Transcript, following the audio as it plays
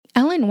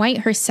Ellen White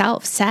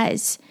herself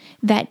says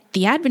that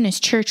the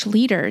Adventist church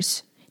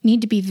leaders need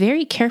to be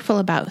very careful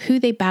about who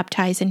they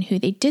baptize and who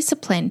they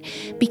discipline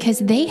because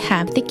they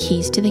have the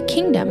keys to the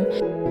kingdom.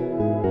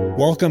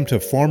 Welcome to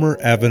Former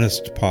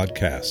Adventist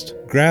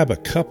Podcast. Grab a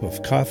cup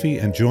of coffee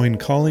and join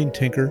Colleen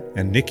Tinker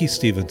and Nikki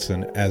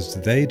Stevenson as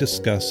they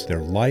discuss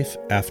their life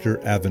after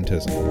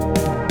Adventism.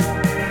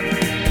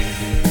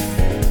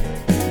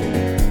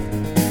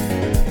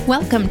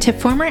 Welcome to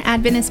Former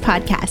Adventist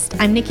Podcast.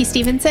 I'm Nikki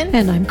Stevenson.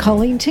 And I'm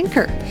Colleen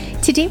Tinker.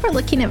 Today we're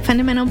looking at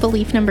fundamental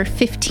belief number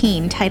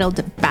 15,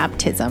 titled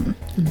Baptism.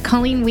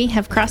 Colleen, we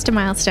have crossed a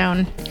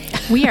milestone.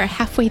 We are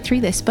halfway through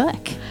this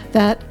book.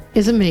 That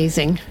is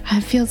amazing.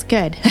 It feels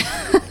good.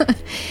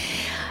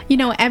 You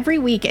know, every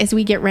week as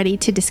we get ready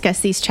to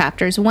discuss these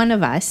chapters, one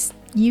of us,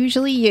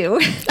 usually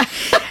you,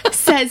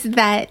 says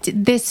that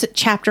this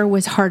chapter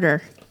was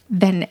harder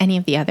than any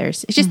of the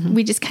others. It's just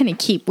we just kind of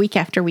keep week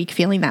after week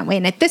feeling that way.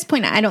 And at this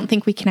point, I don't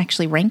think we can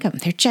actually rank them.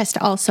 They're just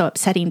all so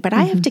upsetting. But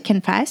I have to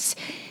confess,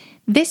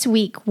 this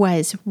week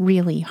was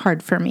really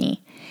hard for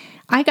me.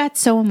 I got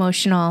so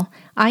emotional.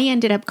 I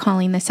ended up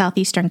calling the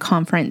Southeastern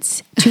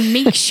Conference to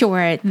make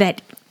sure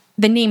that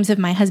the names of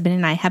my husband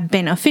and I have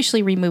been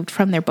officially removed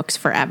from their books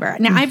forever.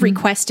 Now, I've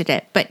requested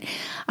it, but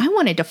I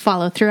wanted to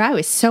follow through. I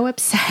was so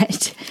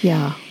upset.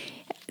 Yeah.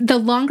 The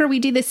longer we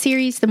do this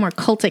series, the more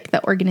cultic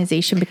the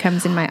organization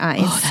becomes in my eyes.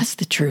 Oh, that's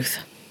the truth.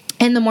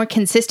 And the more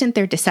consistent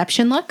their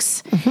deception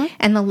looks,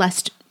 and the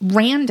less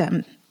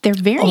random their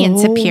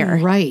variants appear.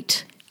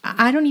 Right.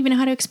 I don't even know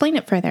how to explain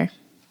it further.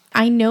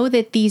 I know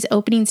that these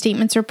opening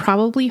statements are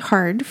probably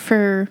hard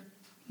for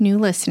new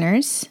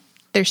listeners.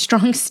 They're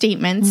strong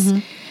statements.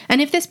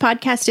 And if this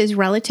podcast is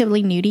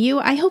relatively new to you,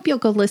 I hope you'll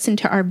go listen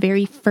to our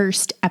very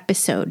first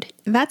episode.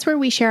 That's where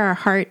we share our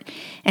heart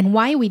and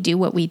why we do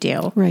what we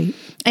do. Right.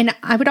 And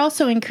I would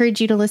also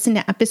encourage you to listen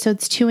to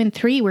episodes 2 and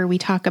 3, where we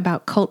talk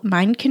about cult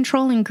mind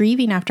control and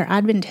grieving after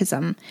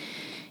Adventism.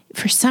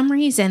 For some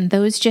reason,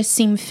 those just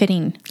seem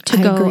fitting to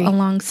go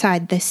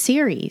alongside this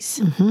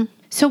series.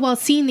 So while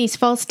seeing these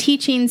false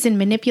teachings and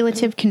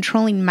manipulative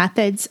controlling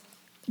methods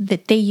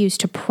that they use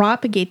to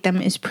propagate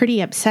them is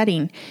pretty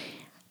upsetting,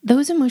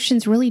 those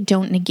emotions really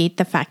don't negate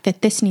the fact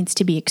that this needs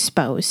to be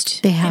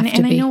exposed. They have to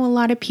and be. I know a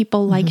lot of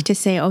people like to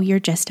say, oh, you're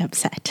just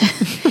upset.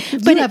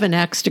 But you have an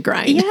axe to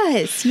grind.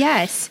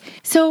 Yes.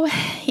 So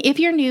if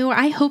you're new,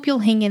 I hope you'll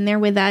hang in there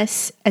with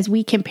us as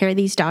we compare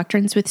these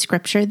doctrines with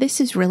Scripture. This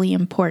is really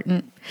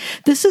important.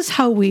 This is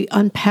how we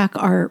unpack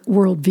our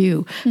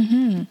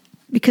worldview.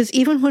 Because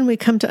even when we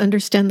come to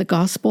understand the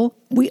gospel,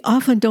 we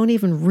often don't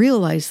even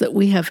realize that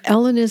we have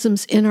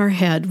Ellenisms in our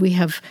head. We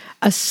have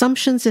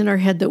assumptions in our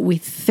head that we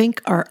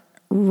think are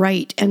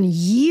right. And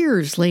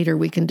years later,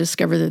 we can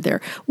discover that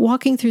they're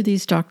walking through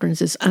these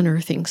doctrines is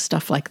unearthing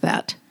stuff like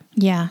that.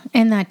 Yeah,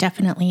 and that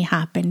definitely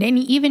happened. And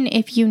even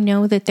if you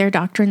know that their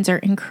doctrines are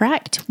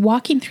incorrect,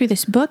 walking through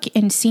this book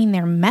and seeing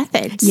their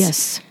methods.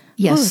 Yes.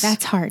 Oh,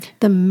 that's hard.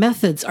 The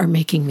methods are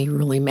making me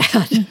really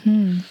mad.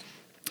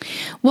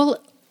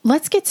 Well,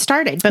 let's get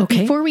started. But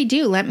before we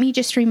do, let me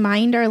just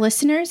remind our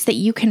listeners that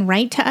you can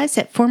write to us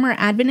at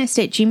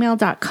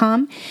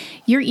formeradventist@gmail.com.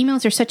 Your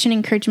emails are such an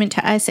encouragement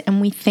to us,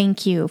 and we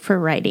thank you for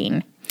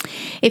writing.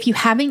 If you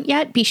haven't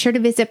yet, be sure to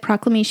visit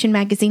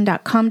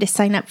proclamationmagazine.com to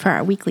sign up for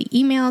our weekly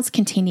emails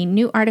containing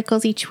new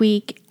articles each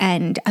week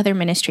and other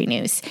ministry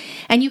news.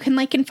 And you can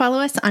like and follow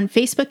us on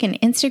Facebook and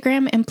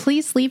Instagram, and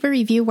please leave a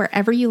review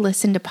wherever you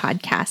listen to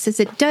podcasts, as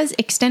it does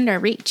extend our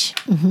reach.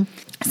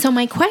 So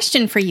my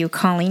question for you,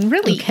 Colleen,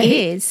 really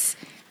is,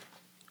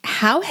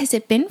 how has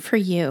it been for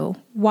you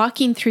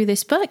walking through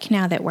this book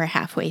now that we're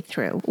halfway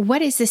through?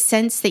 What is the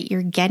sense that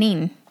you're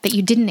getting that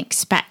you didn't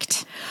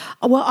expect?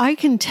 Well, I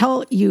can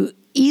tell you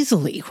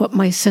easily what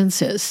my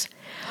sense is.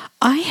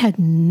 I had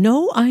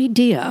no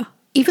idea,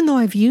 even though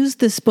I've used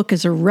this book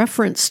as a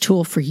reference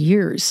tool for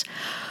years,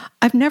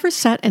 I've never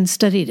sat and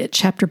studied it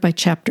chapter by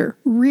chapter,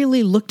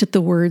 really looked at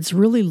the words,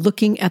 really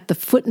looking at the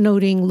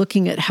footnoting,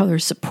 looking at how they're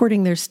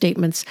supporting their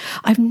statements.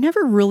 I've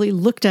never really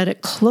looked at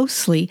it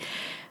closely,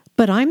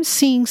 but I'm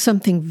seeing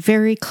something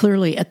very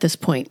clearly at this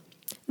point.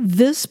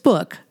 This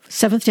book,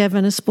 Seventh-day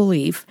Adventists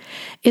Believe,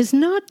 is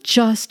not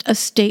just a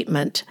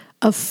statement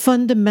of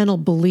fundamental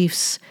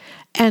beliefs,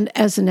 and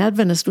as an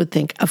Adventist would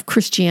think, of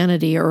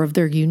Christianity or of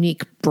their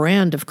unique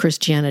brand of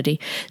Christianity.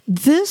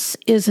 This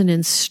is an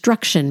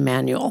instruction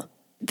manual.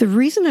 The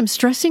reason I'm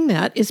stressing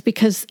that is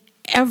because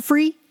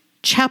every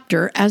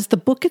chapter, as the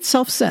book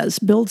itself says,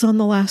 builds on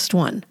the last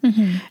one.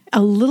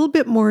 A little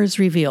bit more is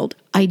revealed.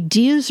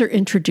 Ideas are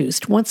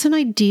introduced. Once an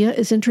idea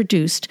is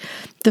introduced,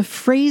 the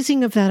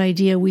phrasing of that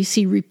idea we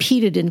see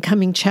repeated in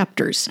coming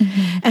chapters.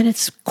 And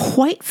it's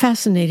quite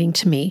fascinating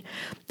to me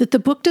that the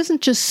book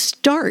doesn't just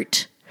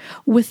start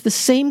with the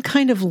same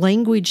kind of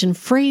language and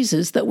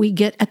phrases that we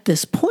get at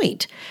this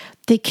point.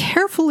 They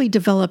carefully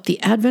develop the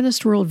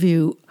Adventist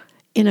worldview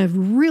in a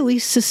really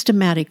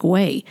systematic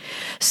way,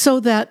 so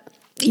that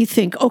you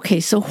think, okay,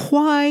 so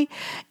why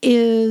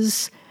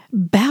is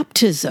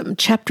baptism,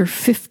 chapter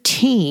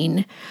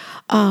 15,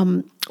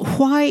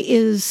 why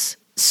is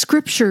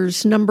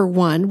scriptures number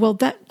 1? Well,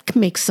 that book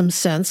makes some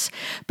sense,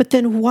 but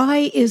then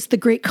why is the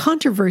great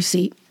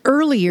controversy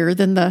earlier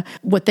than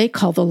what they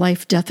call the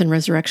life, death, and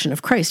resurrection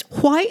of Christ?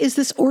 Why is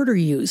this order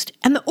used?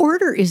 And the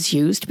order is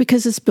used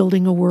because it's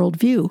building a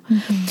worldview.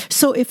 Mm-hmm.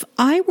 So if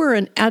I were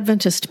an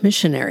Adventist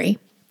missionary,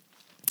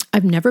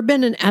 I've never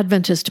been an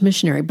Adventist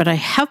missionary, but I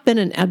have been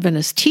an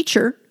Adventist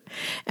teacher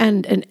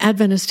and an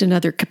Adventist in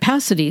other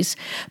capacities.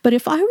 But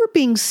if I were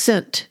being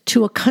sent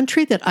to a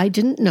country that I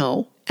didn't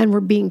know and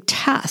were being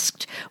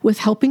tasked with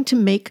helping to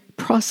make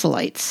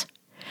proselytes,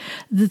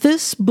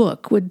 this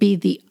book would be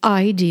the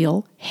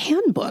ideal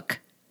handbook.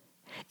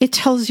 It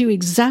tells you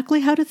exactly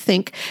how to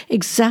think,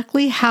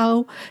 exactly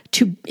how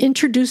to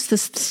introduce the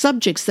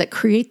subjects that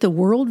create the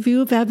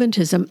worldview of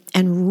Adventism,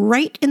 and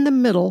right in the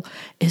middle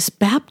is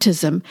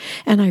baptism.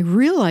 And I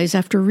realize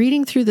after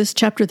reading through this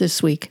chapter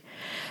this week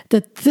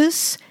that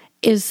this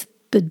is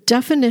the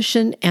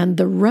definition and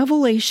the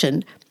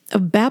revelation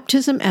of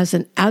baptism as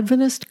an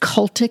Adventist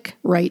cultic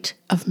rite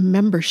of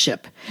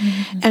membership.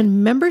 Mm-hmm.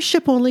 And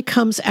membership only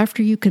comes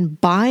after you can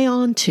buy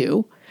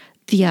onto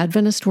the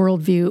Adventist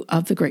worldview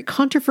of the great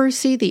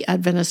controversy, the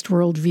Adventist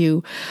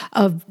worldview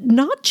of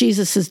not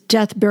Jesus'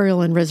 death,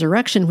 burial, and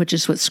resurrection, which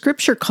is what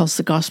Scripture calls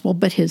the gospel,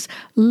 but his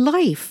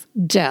life,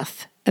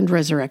 death, and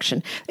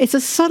resurrection. It's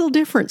a subtle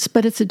difference,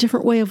 but it's a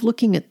different way of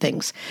looking at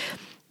things.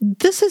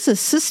 This is a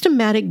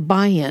systematic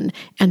buy-in,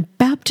 and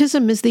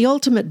baptism is the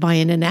ultimate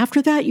buy-in. And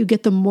after that, you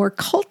get the more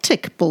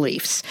cultic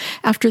beliefs.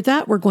 After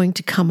that, we're going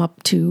to come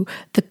up to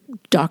the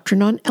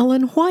doctrine on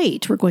Ellen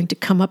White. We're going to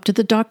come up to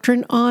the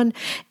doctrine on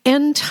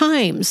end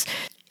times.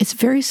 It's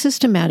very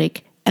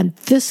systematic, and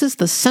this is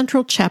the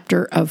central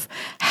chapter of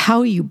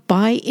how you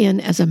buy in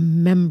as a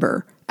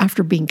member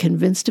after being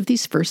convinced of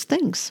these first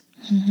things.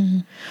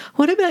 Mm-hmm.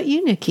 What about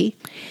you, Nikki?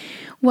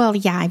 Well,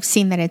 yeah, I've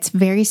seen that it's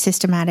very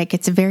systematic.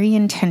 It's very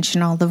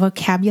intentional. The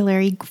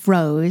vocabulary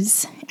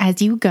grows as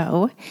you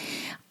go.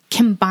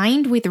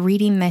 Combined with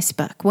reading this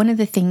book, one of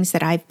the things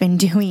that I've been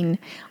doing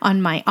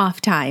on my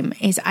off time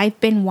is I've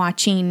been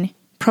watching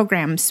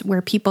programs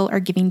where people are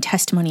giving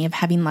testimony of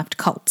having left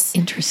cults.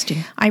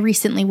 Interesting. I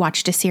recently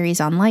watched a series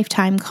on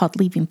Lifetime called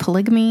Leaving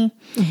Polygamy,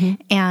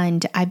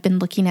 and I've been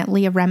looking at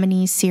Leah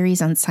Remini's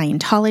series on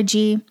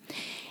Scientology.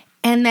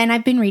 And then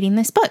I've been reading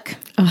this book,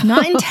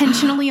 not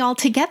intentionally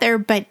altogether,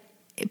 but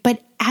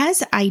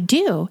as I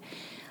do,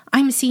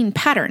 I'm seeing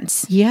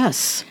patterns.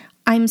 Yes.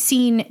 I'm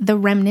seeing the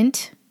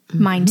remnant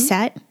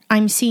mindset.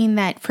 I'm seeing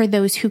that for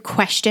those who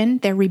question,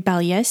 they're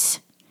rebellious.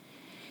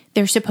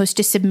 They're supposed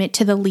to submit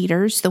to the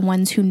leaders, the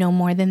ones who know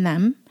more than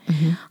them.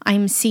 Mm-hmm.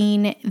 I'm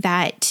seeing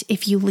that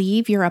if you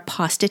leave, you're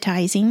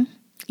apostatizing.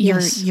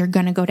 You're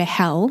going to go to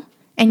hell,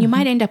 and you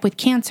might end up with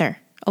cancer.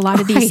 A lot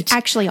of these,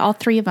 actually, all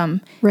three of them.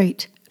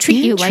 Right.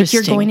 Treat you like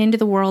you're going into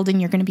the world and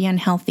you're going to be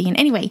unhealthy. And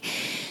anyway,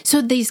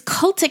 so these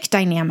cultic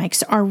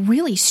dynamics are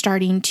really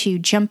starting to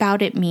jump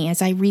out at me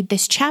as I read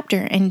this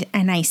chapter, and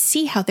I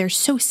see how they're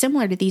so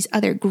similar to these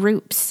other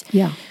groups.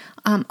 Yeah.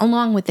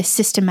 Along with the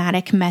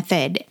systematic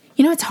method.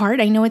 You know, it's hard.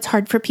 I know it's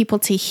hard for people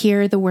to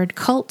hear the word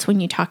cult when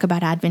you talk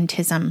about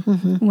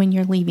Adventism when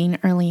you're leaving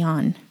early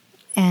on.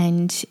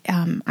 And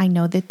I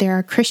know that there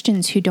are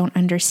Christians who don't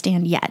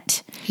understand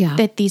yet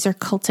that these are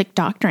cultic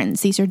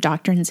doctrines. These are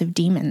doctrines of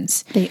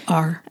demons. They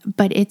are.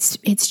 But it's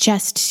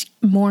just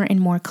more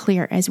and more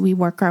clear as we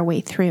work our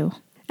way through.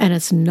 And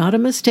it's not a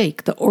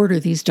mistake, the order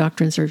these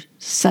doctrines are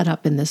set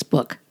up in this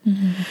book.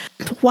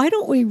 Mm-hmm. Why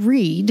don't we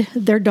read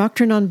their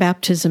doctrine on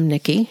baptism,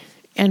 Nikki?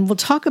 And we'll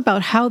talk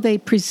about how they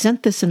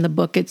present this in the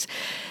book.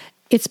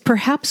 It's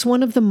perhaps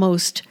one of the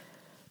most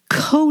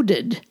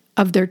coded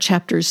of their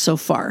chapters so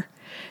far.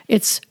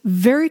 It's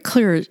very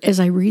clear as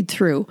I read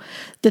through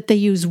that they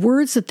use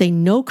words that they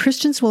know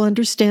Christians will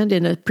understand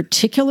in a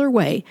particular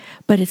way,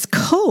 but it's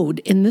code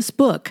in this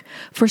book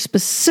for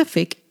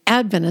specific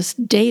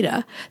Adventist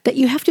data that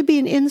you have to be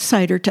an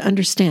insider to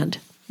understand.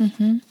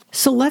 Mm-hmm.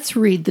 So let's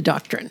read the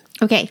doctrine.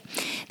 Okay,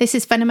 this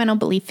is Fundamental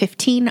Belief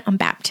 15 on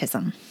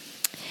baptism.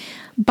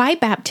 By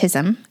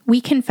baptism, we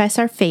confess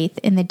our faith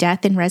in the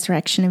death and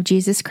resurrection of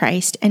Jesus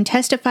Christ and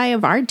testify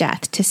of our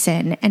death to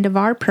sin and of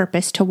our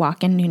purpose to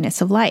walk in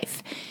newness of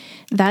life.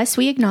 Thus,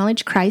 we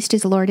acknowledge Christ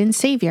as Lord and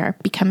Savior,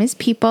 become his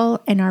people,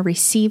 and are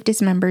received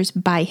as members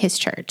by his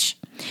church.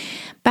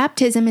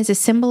 Baptism is a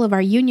symbol of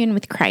our union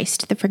with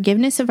Christ, the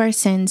forgiveness of our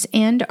sins,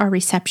 and our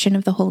reception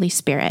of the Holy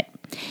Spirit.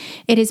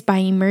 It is by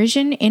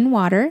immersion in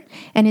water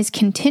and is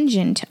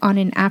contingent on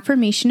an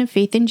affirmation of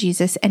faith in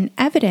Jesus and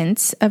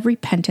evidence of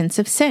repentance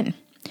of sin.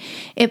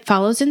 It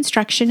follows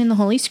instruction in the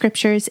Holy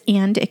Scriptures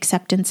and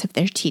acceptance of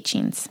their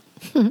teachings.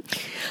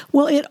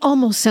 Well, it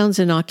almost sounds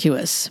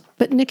innocuous,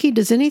 but Nikki,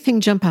 does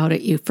anything jump out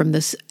at you from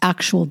this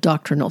actual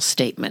doctrinal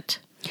statement?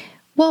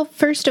 Well,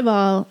 first of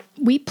all,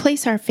 we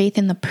place our faith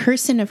in the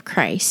person of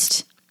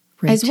Christ,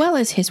 as well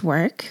as his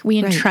work. We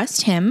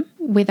entrust him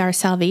with our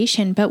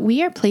salvation, but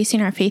we are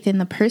placing our faith in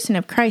the person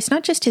of Christ,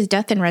 not just his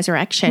death and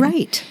resurrection.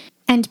 Right.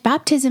 And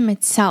baptism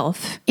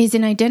itself is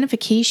an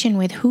identification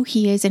with who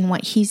he is and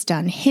what he's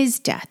done, his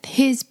death,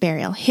 his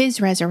burial,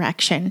 his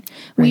resurrection.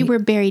 Right. We were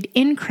buried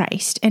in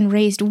Christ and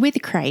raised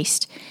with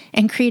Christ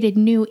and created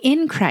new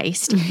in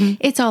Christ. Mm-hmm.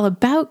 It's all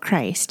about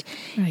Christ.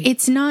 Right.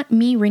 It's not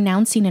me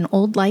renouncing an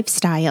old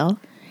lifestyle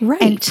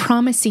and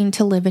promising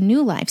to live a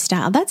new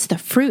lifestyle. That's the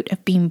fruit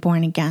of being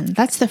born again.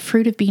 That's the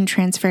fruit of being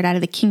transferred out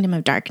of the kingdom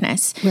of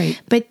darkness.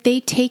 Right. But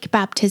they take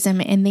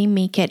baptism and they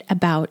make it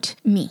about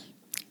me.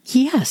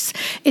 Yes,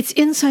 it's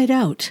inside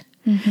out.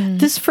 Mm-hmm.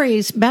 This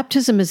phrase,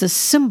 baptism is a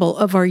symbol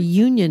of our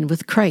union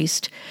with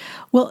Christ.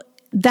 Well,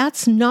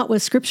 that's not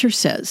what Scripture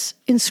says.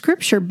 In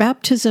Scripture,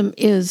 baptism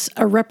is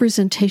a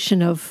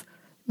representation of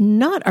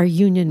not our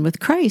union with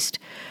Christ,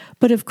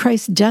 but of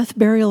Christ's death,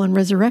 burial, and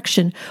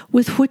resurrection,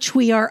 with which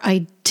we are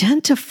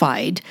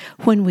identified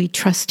when we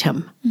trust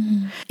him.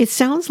 Mm-hmm. It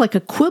sounds like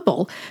a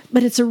quibble,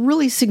 but it's a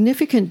really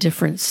significant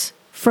difference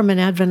from an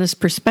Adventist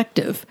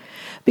perspective,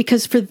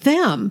 because for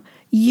them,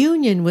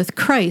 union with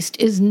Christ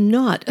is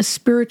not a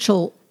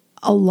spiritual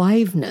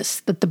aliveness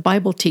that the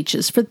Bible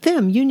teaches. For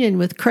them, union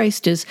with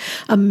Christ is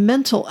a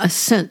mental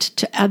assent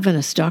to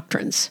Adventist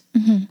doctrines.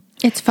 Mm-hmm.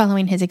 It's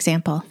following his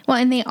example. Well,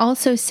 and they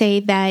also say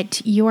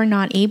that you're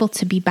not able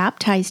to be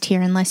baptized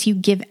here unless you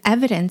give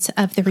evidence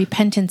of the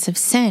repentance of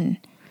sin.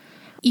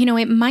 You know,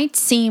 it might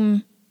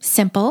seem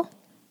simple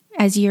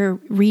as you're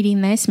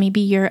reading this.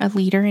 Maybe you're a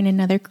leader in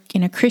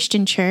a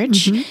Christian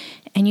church, mm-hmm.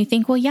 and you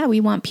think, well, yeah, we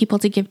want people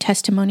to give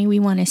testimony. We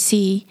want to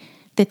see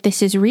that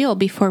this is real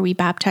before we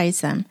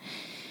baptize them.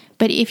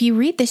 But if you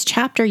read this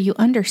chapter, you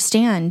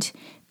understand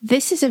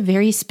this is a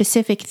very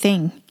specific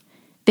thing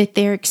that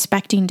they're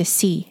expecting to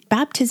see.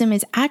 Baptism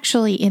is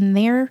actually, in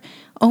their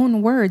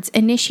own words,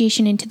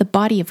 initiation into the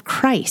body of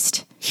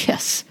Christ.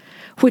 Yes,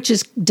 which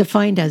is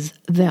defined as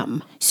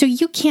them. So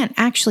you can't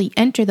actually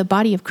enter the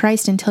body of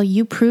Christ until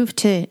you prove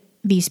to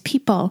these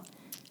people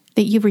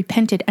that you've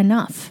repented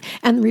enough.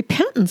 And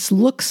repentance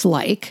looks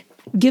like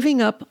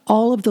giving up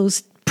all of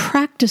those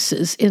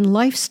practices in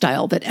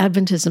lifestyle that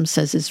Adventism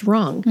says is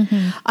wrong.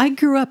 Mm-hmm. I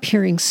grew up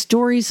hearing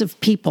stories of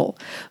people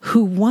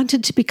who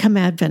wanted to become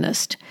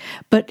Adventist,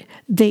 but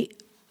they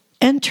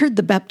entered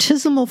the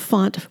baptismal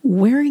font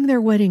wearing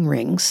their wedding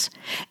rings,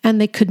 and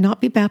they could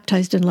not be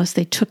baptized unless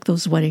they took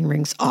those wedding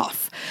rings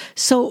off.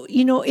 So,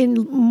 you know, in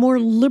more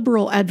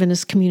liberal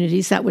Adventist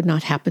communities, that would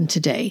not happen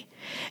today.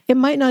 It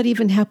might not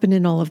even happen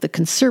in all of the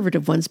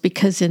conservative ones,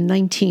 because in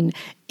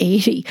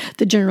 1980,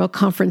 the General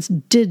Conference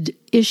did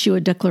issue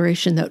a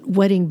declaration that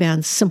wedding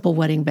bands, simple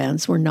wedding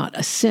bands, were not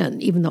a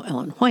sin, even though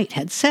Ellen White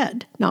had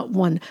said not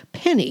 1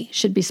 penny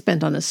should be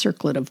spent on a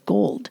circlet of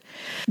gold.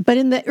 But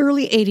in the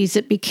early 80s,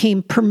 it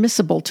became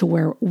permissible to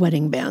wear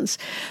wedding bands.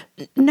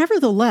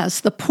 Nevertheless,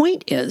 the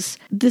point is,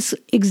 this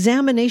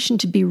examination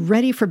to be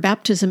ready for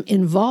baptism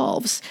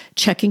involves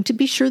checking to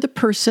be sure the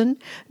person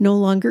no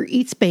longer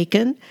eats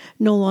bacon,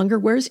 no longer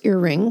wears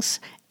earrings.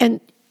 And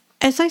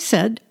as I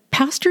said,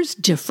 pastors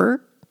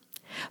differ,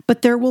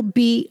 but there will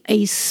be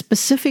a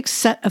specific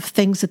set of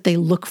things that they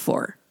look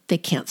for. They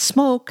can't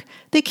smoke.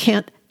 They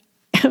can't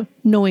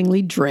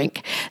knowingly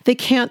drink. They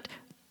can't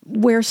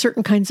wear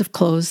certain kinds of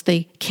clothes.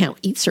 They can't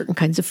eat certain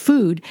kinds of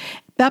food.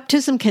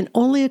 Baptism can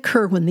only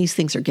occur when these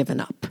things are given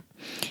up.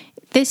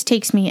 This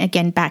takes me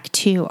again back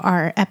to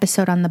our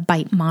episode on the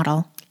BITE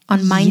model,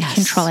 on mind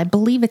control. I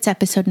believe it's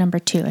episode number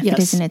 2. If it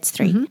isn't, it's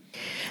 3. Mm-hmm.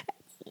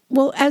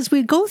 Well, as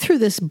we go through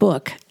this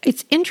book,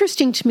 it's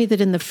interesting to me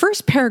that in the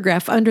first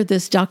paragraph under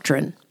this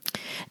doctrine,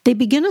 they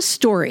begin a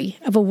story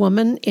of a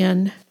woman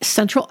in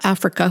Central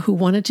Africa who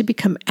wanted to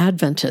become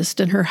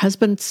Adventist, and her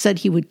husband said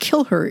he would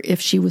kill her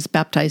if she was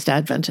baptized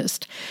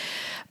Adventist.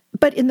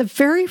 But in the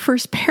very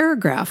first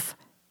paragraph,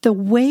 the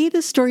way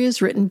the story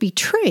is written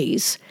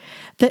betrays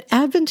that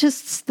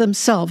Adventists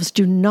themselves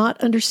do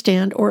not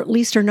understand, or at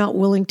least are not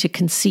willing to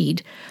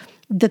concede,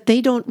 that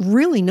they don't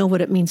really know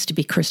what it means to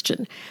be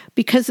Christian.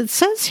 Because it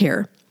says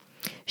here,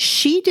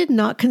 she did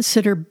not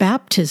consider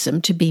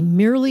baptism to be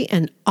merely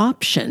an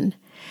option.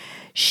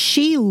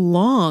 She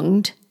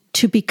longed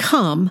to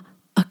become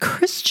a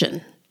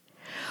Christian.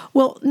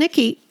 Well,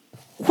 Nikki,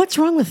 what's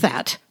wrong with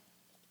that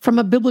from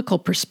a biblical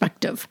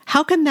perspective?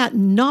 How can that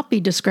not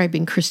be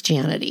describing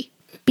Christianity?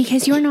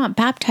 Because you're not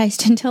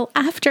baptized until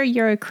after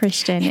you're a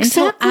Christian,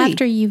 exactly. Until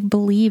after you've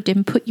believed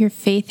and put your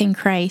faith in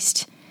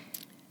Christ.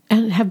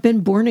 And have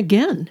been born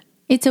again.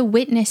 It's a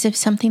witness of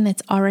something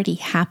that's already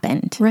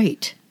happened.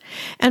 Right.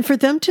 And for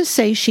them to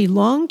say she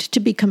longed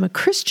to become a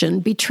Christian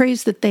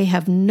betrays that they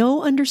have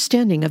no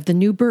understanding of the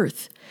new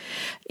birth.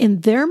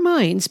 In their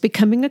minds,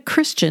 becoming a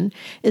Christian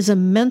is a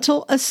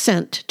mental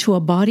assent to a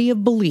body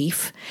of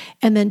belief,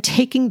 and then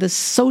taking the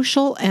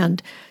social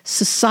and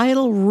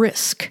societal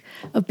risk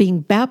of being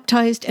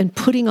baptized and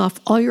putting off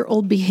all your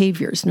old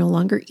behaviors, no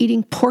longer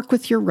eating pork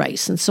with your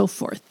rice and so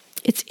forth.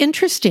 It's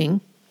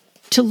interesting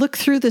to look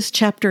through this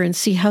chapter and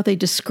see how they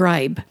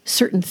describe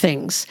certain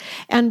things.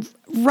 And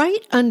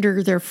right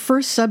under their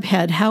first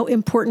subhead, how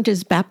important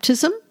is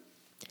baptism?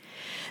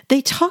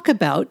 They talk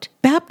about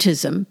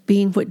baptism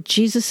being what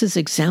Jesus'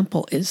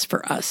 example is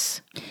for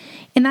us.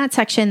 In that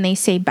section, they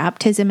say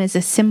baptism is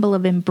a symbol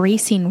of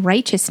embracing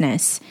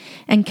righteousness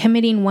and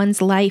committing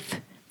one's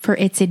life for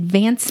its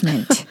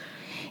advancement.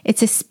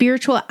 It's a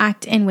spiritual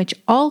act in which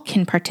all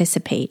can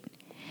participate.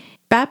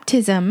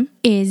 Baptism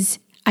is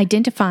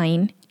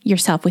identifying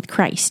yourself with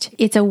Christ.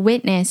 It's a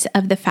witness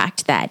of the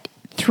fact that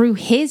through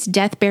his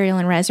death, burial,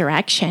 and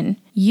resurrection,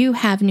 you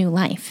have new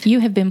life.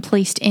 You have been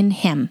placed in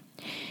him.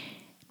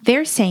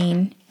 They're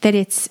saying that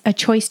it's a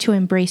choice to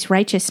embrace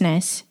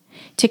righteousness,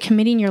 to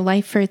committing your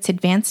life for its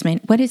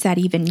advancement. What does that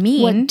even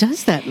mean? What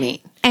does that mean?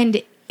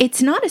 And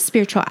it's not a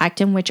spiritual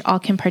act in which all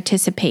can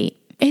participate.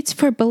 It's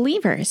for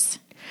believers.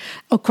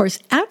 Of course,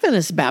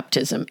 Adventist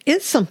baptism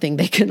is something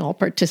they can all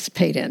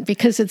participate in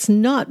because it's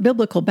not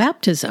biblical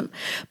baptism,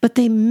 but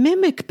they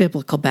mimic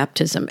biblical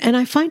baptism. And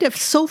I find it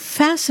so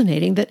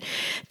fascinating that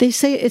they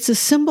say it's a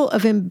symbol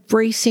of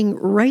embracing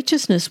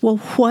righteousness. Well,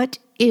 what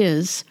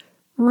is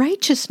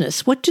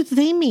righteousness? What do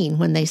they mean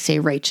when they say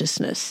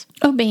righteousness?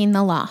 Obeying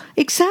the law.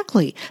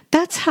 Exactly.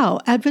 That's how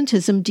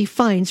Adventism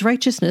defines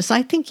righteousness.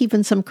 I think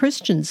even some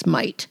Christians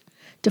might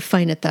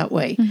define it that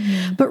way.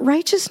 Mm-hmm. But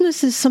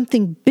righteousness is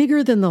something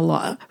bigger than the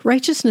law.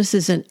 Righteousness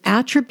is an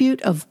attribute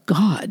of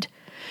God.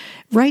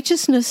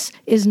 Righteousness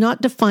is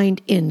not defined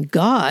in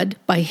God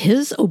by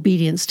his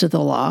obedience to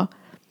the law.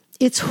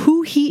 It's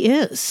who he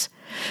is.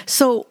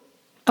 So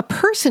a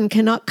person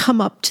cannot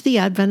come up to the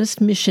Adventist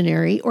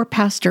missionary or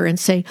pastor and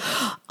say,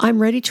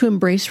 I'm ready to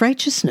embrace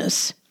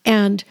righteousness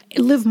and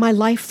live my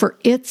life for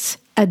its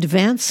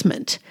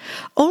advancement.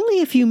 Only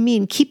if you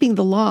mean keeping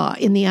the law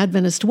in the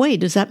Adventist way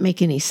does that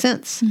make any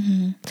sense.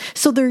 Mm-hmm.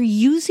 So they're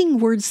using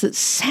words that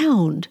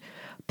sound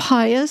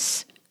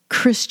pious,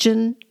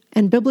 Christian,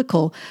 and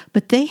biblical,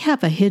 but they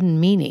have a hidden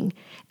meaning.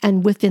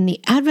 And within the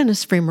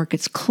Adventist framework,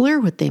 it's clear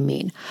what they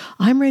mean.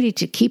 I'm ready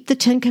to keep the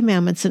 10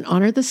 Commandments and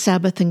honor the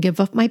Sabbath and give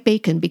up my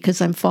bacon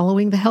because I'm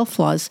following the health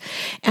laws,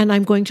 and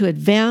I'm going to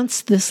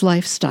advance this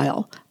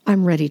lifestyle.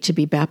 I'm ready to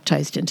be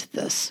baptized into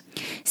this.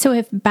 So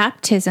if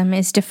baptism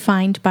is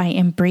defined by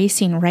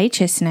embracing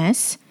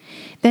righteousness,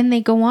 then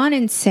they go on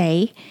and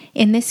say,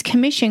 in this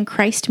commission,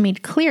 Christ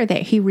made clear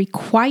that he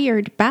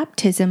required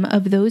baptism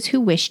of those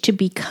who wish to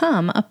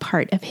become a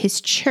part of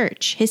his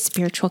church, his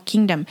spiritual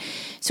kingdom.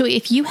 So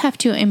if you have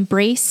to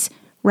embrace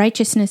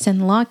righteousness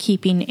and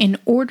law-keeping in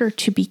order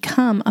to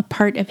become a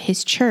part of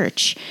his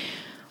church,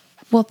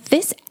 well,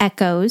 this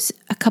echoes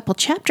a couple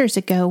chapters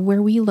ago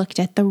where we looked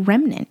at the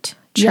remnant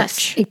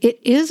church. Yes, it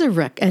is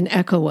an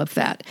echo of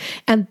that.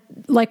 And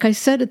like I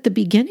said at the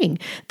beginning,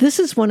 this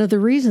is one of the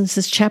reasons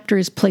this chapter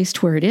is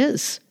placed where it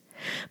is.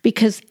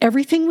 Because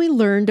everything we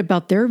learned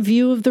about their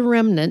view of the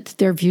remnant,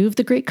 their view of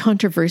the great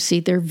controversy,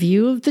 their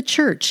view of the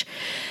church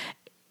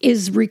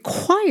is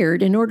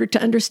required in order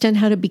to understand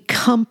how to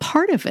become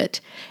part of it.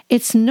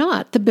 It's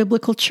not the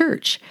biblical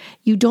church.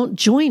 You don't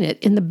join it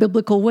in the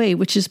biblical way,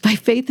 which is by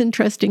faith and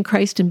trust in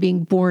Christ and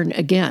being born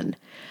again.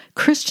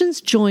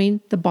 Christians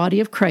join the body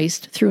of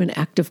Christ through an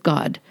act of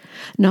God,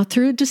 not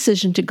through a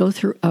decision to go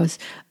through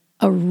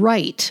a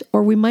rite,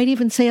 or we might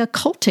even say a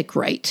cultic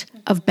rite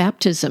of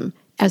baptism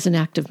as an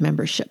act of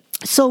membership.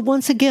 So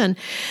once again,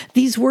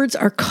 these words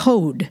are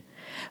code.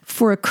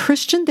 For a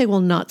Christian, they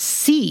will not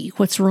see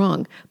what's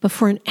wrong, but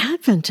for an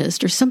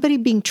Adventist or somebody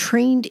being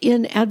trained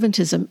in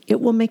Adventism,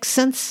 it will make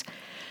sense.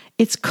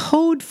 It's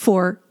code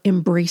for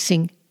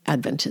embracing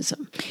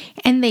Adventism.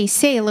 And they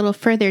say a little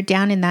further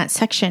down in that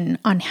section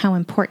on how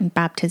important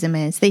baptism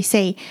is. They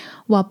say,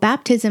 while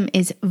baptism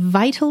is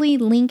vitally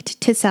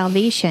linked to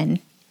salvation,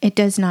 it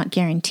does not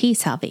guarantee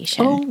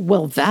salvation. Oh,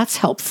 well, that's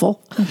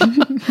helpful.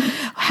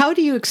 How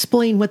do you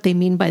explain what they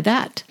mean by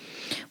that?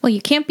 Well,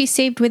 you can't be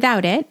saved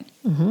without it,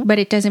 but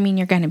it doesn't mean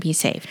you're going to be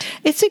saved.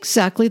 It's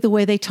exactly the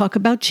way they talk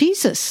about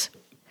Jesus.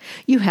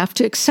 You have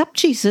to accept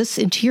Jesus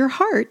into your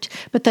heart,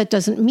 but that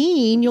doesn't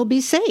mean you'll be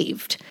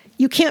saved.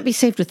 You can't be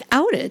saved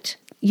without it.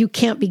 You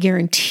can't be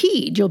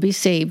guaranteed you'll be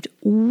saved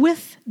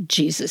with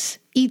Jesus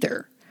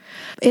either.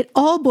 It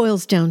all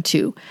boils down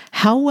to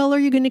how well are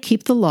you going to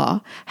keep the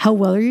law? How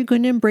well are you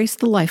going to embrace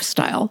the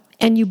lifestyle?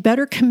 And you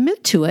better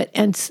commit to it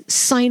and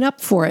sign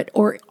up for it,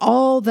 or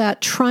all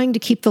that trying to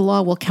keep the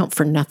law will count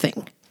for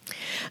nothing.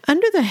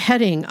 Under the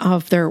heading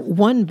of their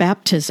one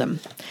baptism,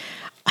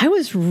 I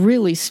was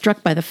really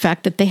struck by the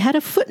fact that they had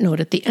a footnote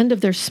at the end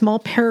of their small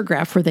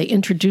paragraph where they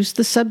introduced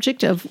the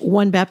subject of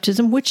one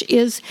baptism, which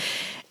is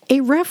a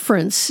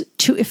reference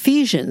to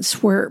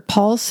Ephesians, where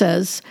Paul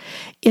says,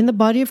 in the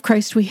body of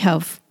Christ we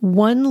have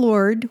one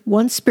Lord,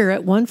 one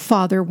Spirit, one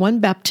Father, one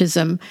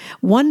baptism,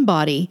 one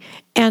body.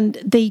 And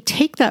they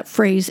take that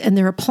phrase and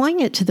they're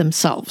applying it to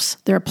themselves.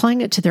 They're applying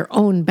it to their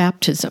own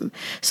baptism.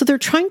 So they're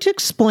trying to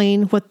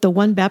explain what the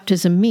one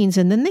baptism means.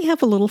 And then they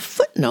have a little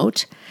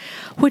footnote,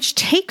 which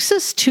takes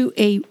us to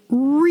a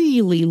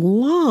really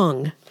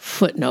long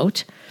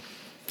footnote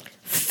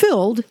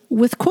filled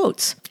with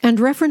quotes and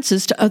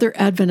references to other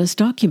Adventist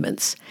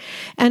documents.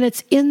 And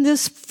it's in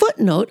this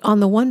footnote on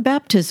the one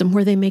baptism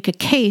where they make a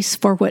case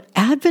for what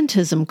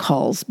Adventism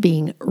calls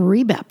being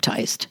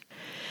rebaptized.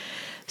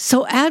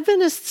 So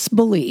Adventists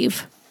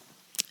believe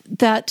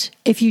that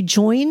if you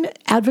join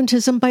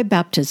Adventism by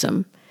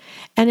baptism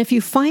And if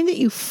you find that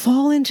you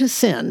fall into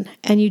sin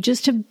and you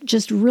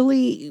have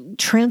really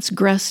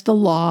transgressed the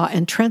law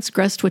and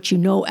transgressed what you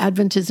know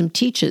Adventism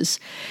teaches,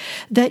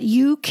 that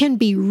you can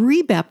be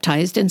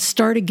rebaptized and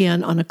start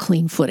again on a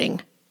clean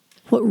footing.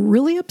 What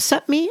really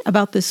upset me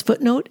about this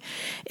footnote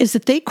is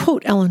that they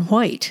quote Ellen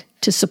White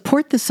to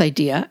support this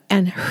idea,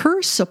 and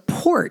her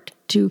support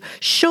to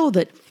show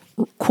that,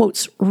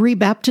 quotes,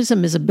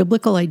 rebaptism is a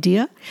biblical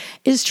idea,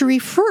 is to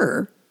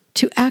refer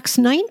to Acts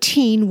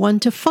 19,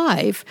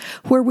 1-5,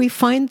 where we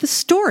find the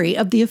story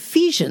of the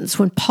Ephesians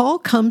when Paul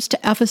comes to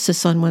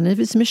Ephesus on one of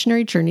his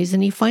missionary journeys,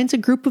 and he finds a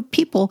group of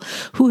people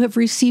who have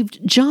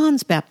received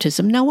John's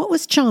baptism. Now, what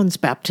was John's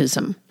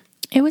baptism?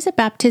 It was a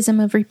baptism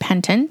of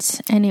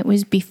repentance, and it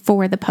was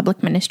before the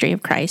public ministry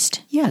of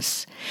Christ.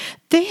 Yes.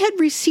 They had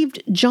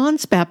received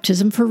John's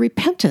baptism for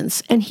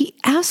repentance, and he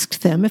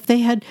asked them if they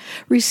had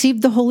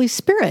received the Holy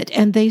Spirit,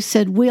 and they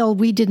said, well,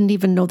 we didn't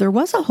even know there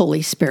was a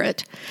Holy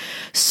Spirit.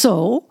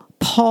 So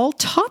Paul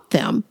taught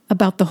them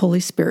about the Holy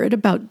Spirit,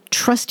 about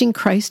trusting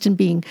Christ and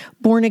being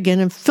born again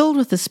and filled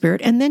with the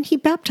Spirit, and then he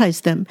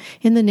baptized them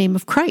in the name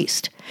of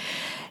Christ.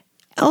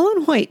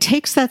 Ellen White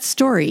takes that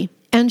story,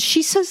 and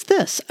she says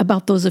this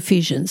about those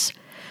Ephesians.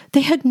 They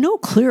had no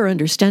clear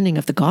understanding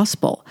of the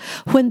gospel.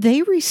 When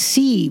they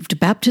received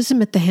baptism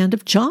at the hand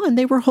of John,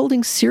 they were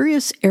holding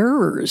serious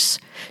errors.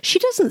 She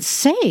doesn't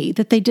say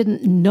that they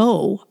didn't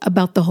know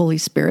about the Holy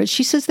Spirit.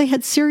 She says they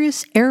had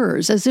serious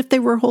errors, as if they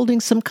were holding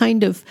some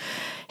kind of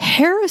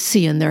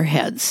heresy in their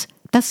heads.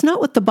 That's not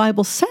what the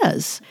Bible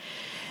says.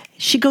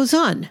 She goes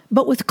on,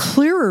 but with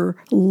clearer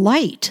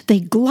light, they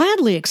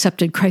gladly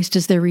accepted Christ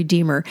as their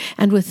Redeemer.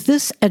 And with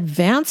this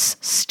advance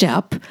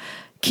step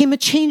came a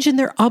change in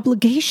their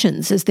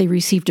obligations as they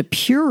received a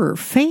purer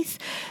faith.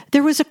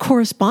 There was a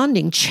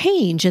corresponding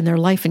change in their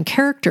life and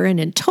character.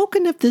 And in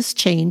token of this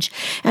change,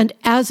 and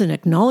as an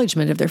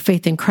acknowledgement of their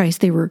faith in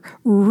Christ, they were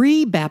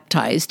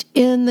rebaptized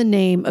in the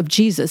name of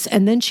Jesus.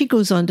 And then she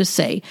goes on to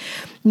say,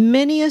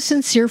 many a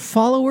sincere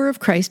follower of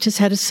Christ has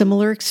had a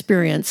similar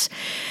experience.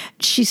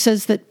 She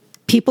says that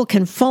people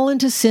can fall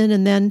into sin,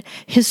 and then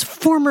his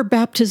former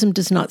baptism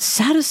does not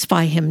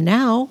satisfy him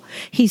now.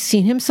 He's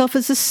seen himself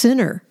as a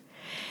sinner.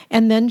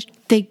 And then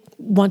they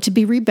want to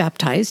be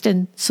rebaptized,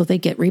 and so they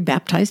get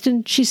rebaptized.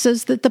 And she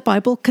says that the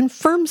Bible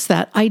confirms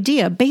that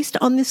idea based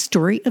on the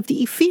story of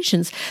the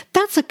Ephesians.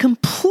 That's a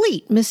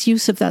complete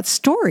misuse of that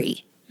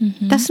story.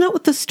 Mm-hmm. That's not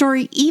what the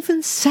story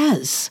even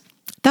says.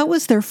 That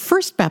was their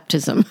first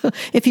baptism,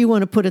 if you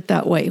want to put it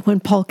that way,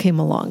 when Paul came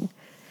along.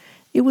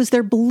 It was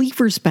their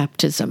believer's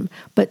baptism,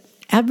 but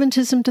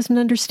Adventism doesn't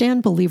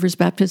understand believer's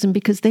baptism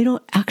because they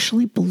don't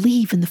actually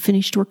believe in the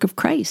finished work of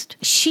Christ.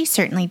 She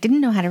certainly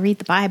didn't know how to read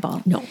the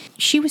Bible. No.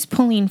 She was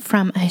pulling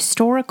from a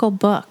historical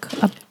book,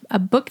 a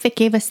book that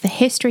gave us the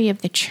history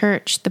of the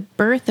church, the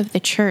birth of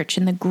the church,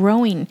 and the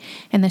growing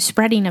and the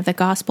spreading of the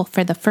gospel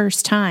for the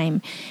first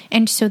time.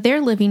 And so they're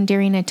living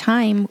during a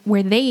time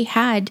where they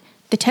had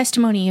the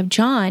testimony of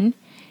John.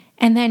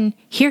 And then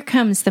here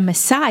comes the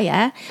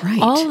Messiah,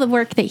 right. All the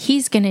work that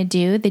he's going to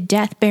do, the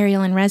death,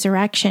 burial, and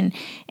resurrection.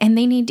 And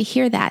they need to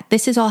hear that.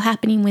 This is all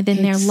happening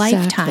within their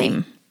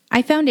lifetime.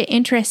 I found it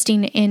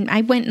interesting, and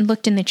I went and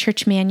looked in the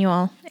church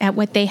manual at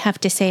what they have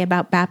to say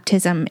about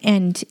baptism.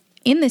 And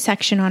in the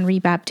section on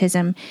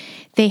rebaptism,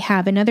 they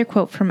have another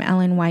quote from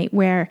Ellen White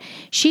where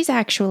she's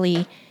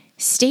actually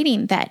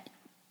stating that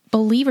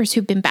believers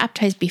who've been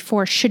baptized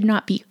before should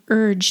not be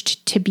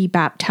urged to be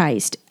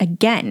baptized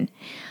again.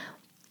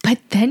 But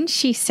then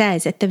she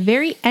says, at the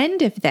very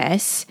end of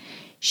this,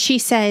 she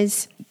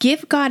says,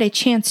 give God a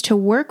chance to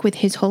work with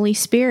his Holy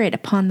Spirit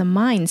upon the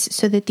minds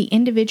so that the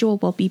individual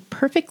will be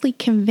perfectly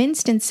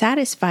convinced and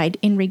satisfied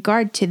in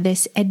regard to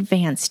this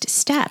advanced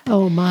step.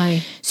 Oh,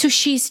 my. So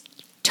she's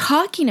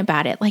talking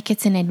about it like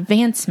it's an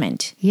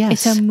advancement.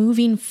 Yes. It's a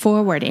moving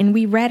forward. And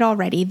we read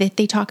already that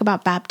they talk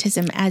about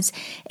baptism as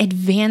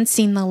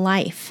advancing the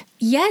life.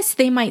 Yes,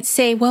 they might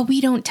say, well,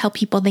 we don't tell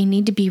people they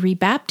need to be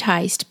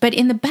rebaptized, but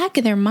in the back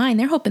of their mind,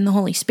 they're hoping the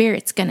Holy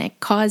Spirit's going to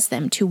cause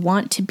them to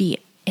want to be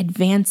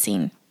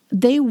advancing.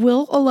 They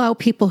will allow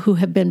people who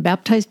have been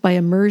baptized by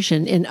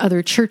immersion in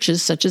other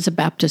churches, such as a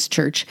Baptist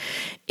church,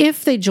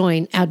 if they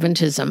join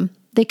Adventism.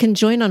 They can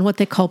join on what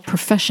they call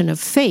profession of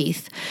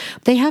faith.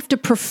 They have to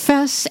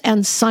profess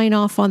and sign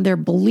off on their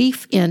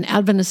belief in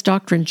Adventist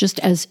doctrine just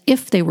as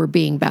if they were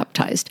being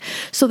baptized.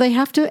 So they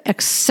have to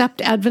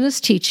accept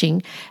Adventist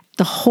teaching,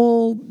 the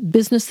whole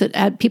business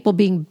that people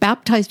being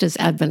baptized as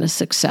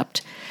Adventists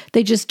accept.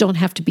 They just don't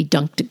have to be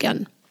dunked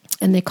again.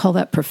 And they call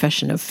that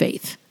profession of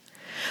faith.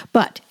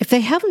 But if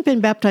they haven't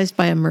been baptized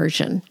by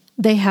immersion,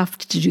 they have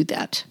to do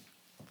that.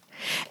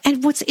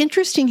 And what's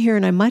interesting here,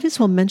 and I might as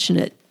well mention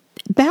it,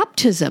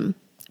 baptism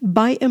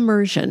by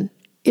immersion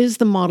is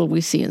the model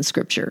we see in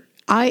Scripture.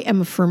 I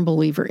am a firm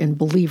believer in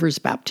believer's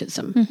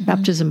baptism,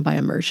 baptism by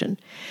immersion.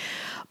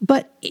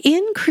 But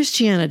in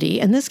Christianity,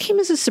 and this came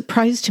as a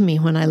surprise to me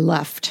when I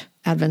left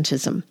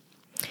Adventism,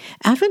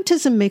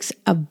 Adventism makes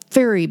a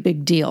very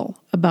big deal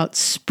about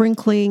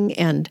sprinkling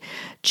and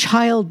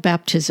child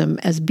baptism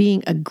as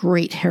being a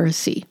great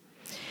heresy.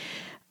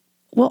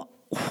 Well,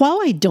 while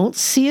I don't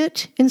see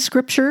it in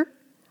Scripture,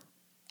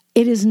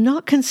 it is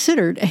not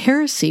considered a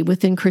heresy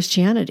within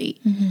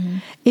Christianity. Mm-hmm.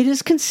 It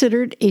is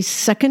considered a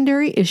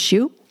secondary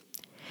issue,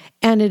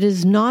 and it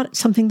is not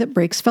something that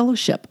breaks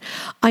fellowship.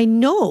 I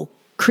know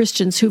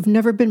Christians who've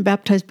never been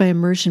baptized by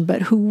immersion,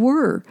 but who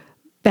were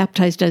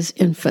baptized as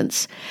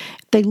infants.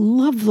 They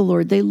love the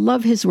Lord, they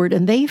love His Word,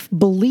 and they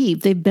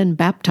believe they've been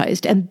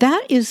baptized. And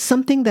that is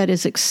something that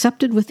is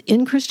accepted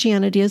within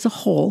Christianity as a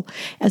whole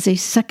as a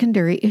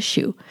secondary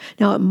issue.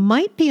 Now, it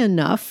might be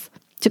enough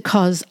to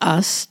cause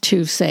us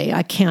to say,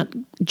 I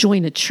can't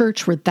join a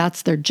church where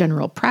that's their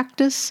general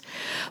practice.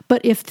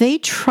 But if they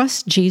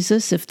trust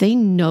Jesus, if they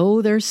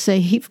know they're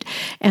saved,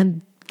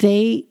 and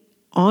they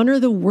honor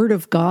the Word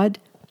of God,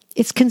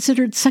 it's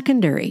considered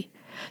secondary.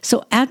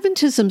 So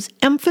Adventism's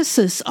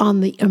emphasis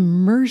on the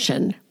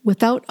immersion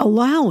without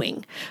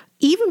allowing,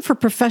 even for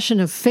profession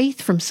of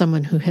faith from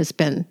someone who has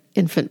been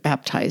infant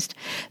baptized,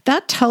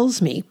 that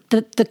tells me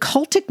that the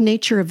cultic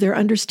nature of their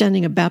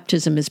understanding of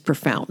baptism is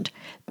profound.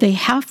 They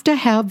have to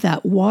have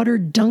that water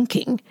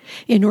dunking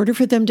in order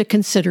for them to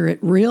consider it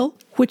real,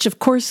 which of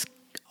course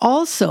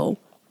also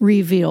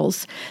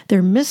reveals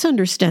their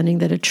misunderstanding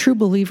that a true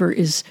believer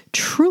is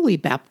truly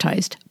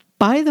baptized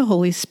by the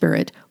Holy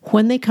Spirit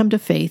when they come to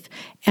faith,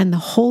 and the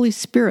Holy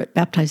Spirit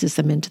baptizes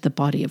them into the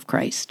body of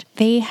Christ.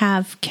 They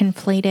have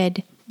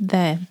conflated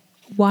the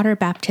water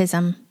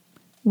baptism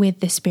with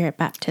the Spirit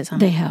baptism.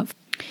 They have.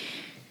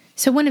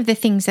 So one of the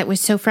things that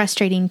was so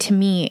frustrating to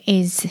me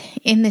is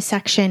in the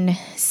section,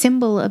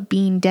 symbol of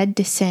being dead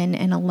to sin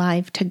and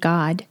alive to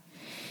God.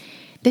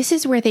 This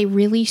is where they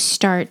really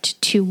start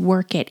to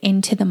work it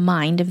into the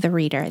mind of the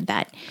reader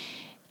that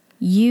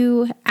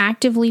you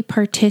actively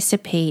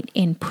participate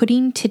in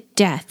putting to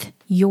death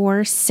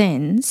your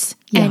sins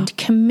and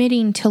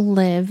committing to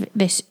live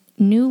this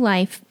new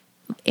life,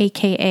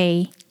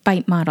 aka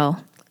bite model.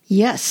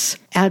 Yes,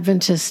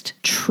 Adventist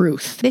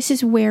truth. This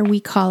is where we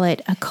call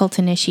it a cult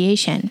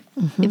initiation.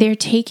 Mm-hmm. They're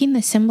taking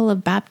the symbol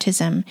of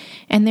baptism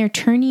and they're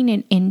turning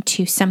it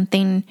into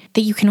something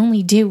that you can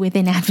only do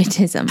within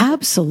Adventism.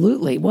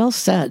 Absolutely. Well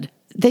said.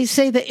 They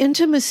say the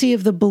intimacy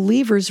of the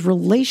believer's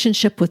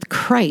relationship with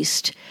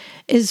Christ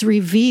is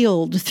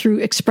revealed through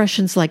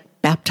expressions like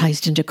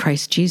baptized into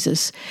Christ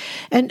Jesus.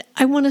 And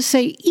I want to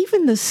say,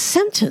 even the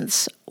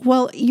sentence,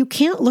 well, you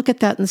can't look at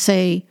that and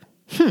say,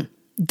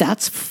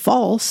 that's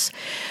false.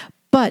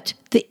 But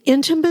the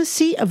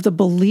intimacy of the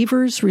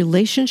believer's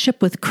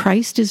relationship with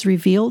Christ is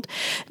revealed.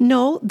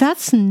 No,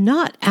 that's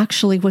not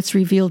actually what's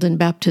revealed in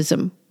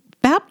baptism.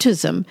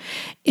 Baptism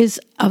is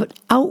an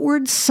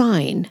outward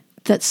sign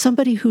that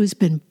somebody who has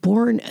been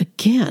born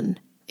again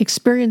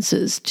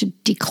experiences to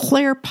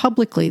declare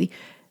publicly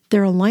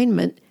their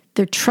alignment,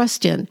 their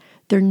trust in,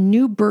 their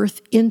new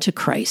birth into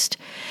Christ.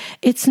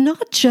 It's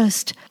not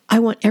just, I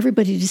want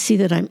everybody to see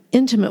that I'm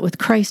intimate with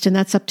Christ, and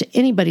that's up to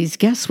anybody's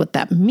guess what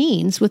that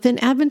means. Within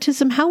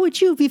Adventism, how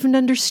would you have even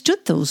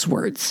understood those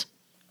words?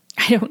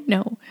 I don't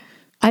know.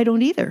 I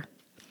don't either.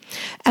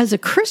 As a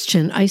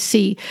Christian, I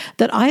see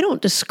that I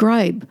don't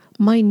describe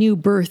my new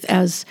birth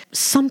as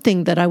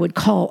something that I would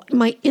call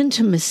my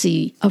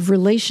intimacy of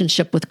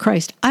relationship with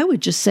Christ. I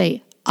would just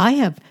say, I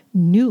have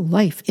new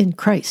life in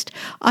Christ.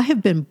 I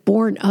have been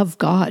born of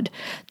God.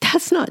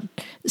 That's not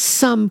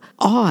some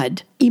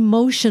odd,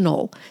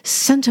 emotional,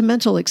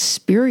 sentimental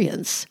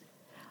experience.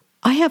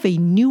 I have a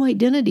new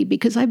identity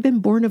because I've been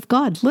born of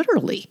God,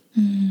 literally.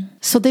 Mm.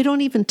 So they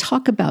don't even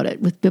talk about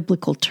it with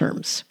biblical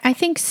terms. I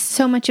think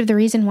so much of the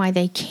reason why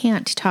they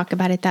can't talk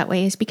about it that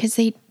way is because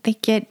they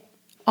get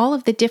all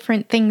of the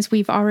different things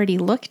we've already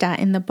looked at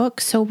in the book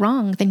so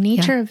wrong. The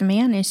nature of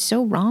man is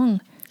so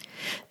wrong.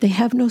 They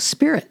have no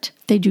spirit.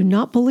 They do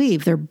not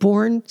believe they're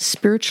born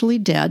spiritually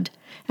dead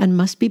and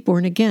must be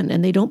born again.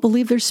 And they don't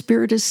believe their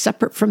spirit is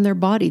separate from their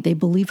body. They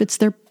believe it's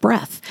their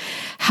breath.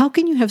 How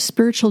can you have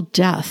spiritual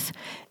death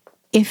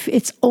if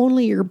it's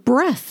only your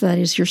breath that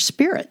is your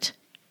spirit?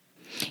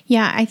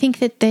 Yeah, I think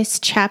that this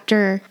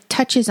chapter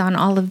touches on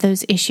all of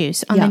those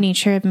issues on the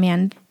nature of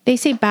man. They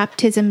say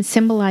baptism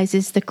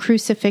symbolizes the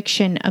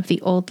crucifixion of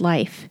the old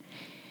life.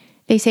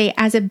 They say,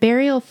 as a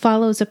burial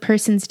follows a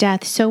person's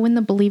death, so when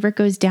the believer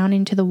goes down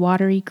into the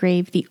watery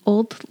grave, the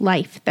old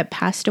life that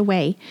passed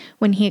away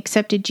when he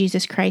accepted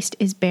Jesus Christ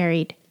is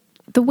buried.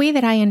 The way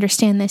that I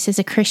understand this as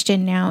a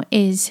Christian now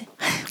is,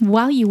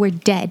 while you were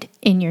dead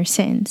in your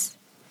sins,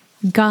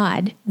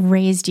 God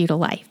raised you to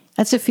life.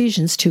 That's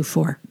Ephesians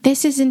 2:4.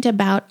 This isn't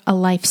about a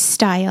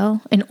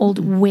lifestyle, an old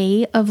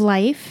way of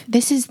life.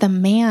 This is the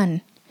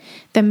man.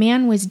 The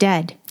man was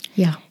dead.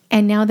 Yeah.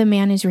 And now the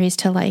man is raised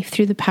to life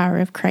through the power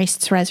of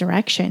Christ's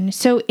resurrection.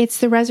 So it's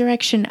the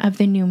resurrection of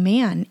the new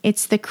man.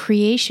 It's the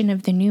creation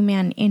of the new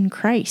man in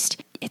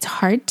Christ. It's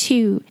hard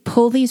to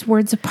pull these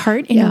words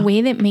apart in a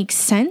way that makes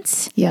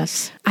sense.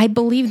 Yes. I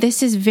believe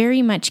this is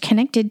very much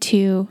connected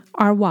to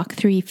our walk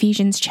through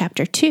Ephesians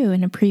chapter 2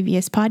 in a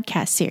previous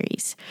podcast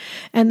series.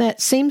 And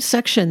that same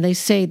section, they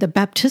say the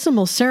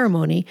baptismal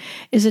ceremony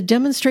is a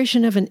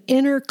demonstration of an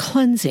inner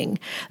cleansing,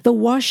 the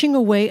washing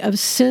away of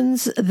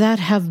sins that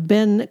have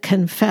been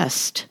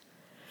confessed.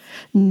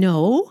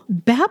 No,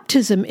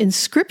 baptism in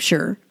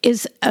Scripture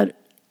is an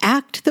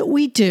act that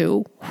we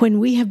do when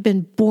we have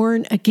been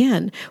born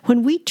again.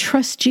 When we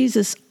trust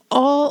Jesus,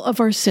 all of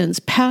our sins,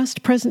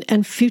 past, present,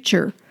 and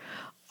future,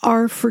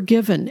 are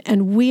forgiven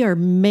and we are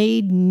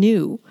made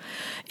new.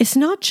 It's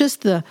not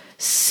just the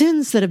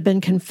sins that have been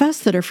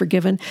confessed that are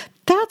forgiven.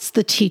 That's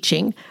the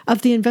teaching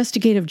of the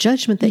investigative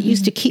judgment that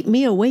used to keep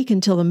me awake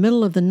until the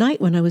middle of the night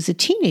when I was a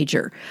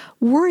teenager,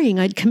 worrying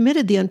I'd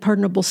committed the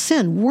unpardonable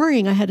sin,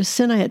 worrying I had a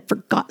sin I had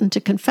forgotten to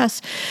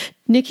confess.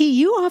 Nikki,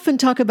 you often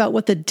talk about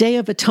what the Day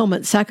of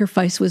Atonement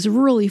sacrifice was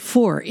really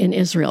for in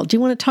Israel. Do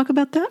you want to talk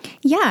about that?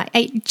 Yeah,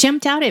 it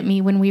jumped out at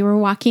me when we were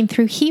walking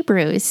through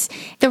Hebrews.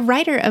 The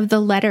writer of the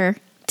letter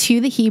to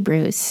the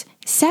Hebrews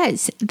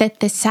says that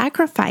the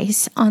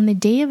sacrifice on the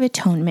Day of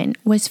Atonement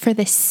was for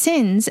the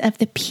sins of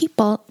the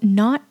people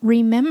not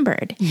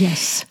remembered.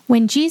 Yes.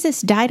 When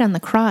Jesus died on the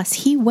cross,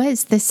 he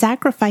was the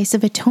sacrifice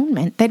of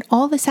atonement that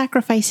all the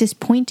sacrifices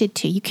pointed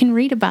to. You can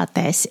read about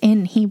this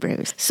in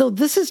Hebrews. So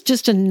this is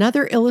just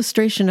another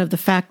illustration of the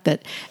fact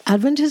that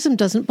Adventism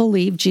doesn't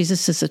believe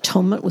Jesus'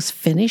 atonement was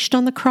finished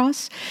on the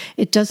cross.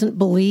 It doesn't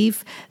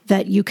believe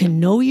that you can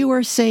know you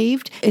are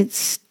saved.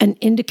 It's an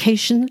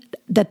indication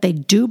that they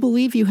do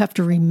believe you have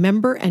to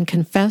remember and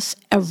confess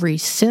every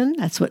sin.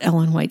 That's what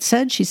Ellen White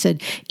said. She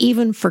said,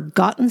 even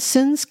forgotten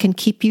sins can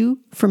keep you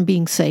from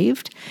being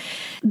saved.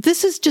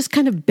 This is just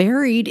kind of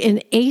buried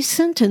in a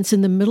sentence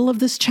in the middle of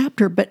this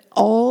chapter, but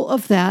all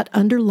of that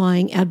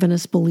underlying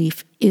Adventist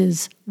belief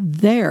is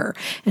there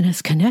and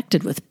is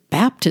connected with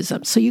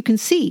baptism. So you can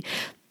see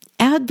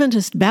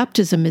Adventist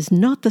baptism is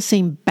not the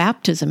same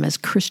baptism as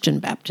Christian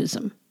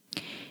baptism.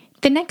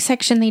 The next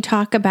section, they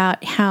talk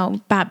about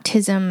how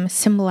baptism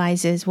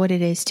symbolizes what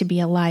it is to be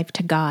alive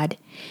to God.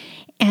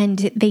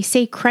 And they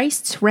say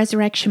Christ's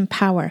resurrection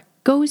power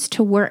goes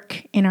to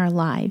work in our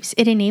lives.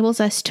 It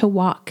enables us to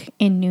walk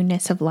in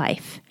newness of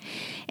life.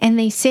 And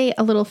they say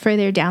a little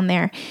further down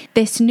there,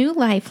 this new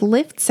life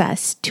lifts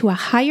us to a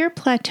higher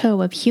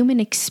plateau of human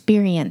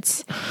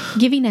experience,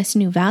 giving us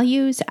new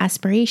values,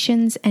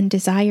 aspirations, and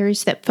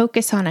desires that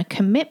focus on a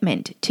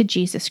commitment to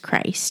Jesus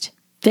Christ.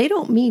 They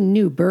don't mean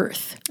new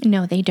birth.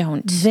 No, they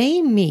don't.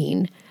 They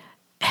mean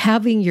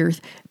having your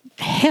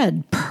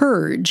head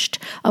purged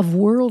of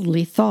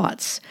worldly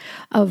thoughts,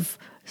 of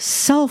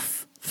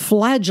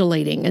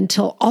self-flagellating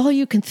until all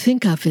you can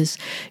think of is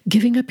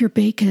giving up your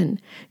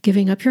bacon,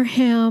 giving up your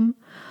ham,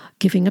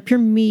 giving up your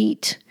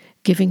meat,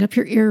 giving up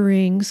your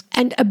earrings,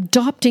 and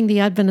adopting the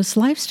Adventist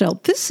lifestyle.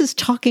 This is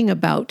talking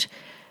about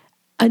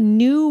a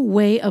new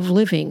way of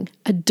living,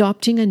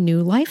 adopting a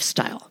new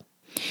lifestyle.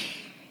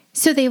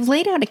 So they've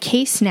laid out a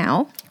case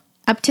now,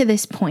 up to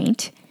this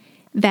point,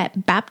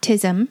 that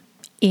baptism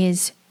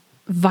is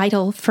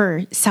vital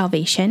for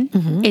salvation.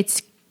 Mm-hmm.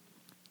 It's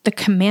the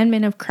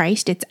commandment of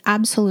Christ. It's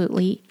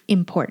absolutely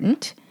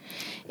important.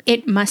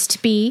 It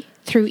must be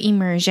through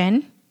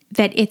immersion,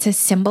 that it's a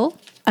symbol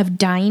of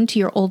dying to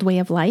your old way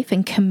of life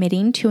and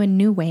committing to a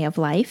new way of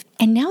life.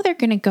 And now they're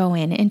going to go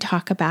in and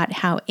talk about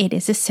how it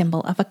is a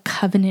symbol of a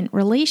covenant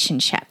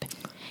relationship.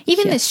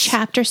 Even this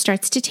chapter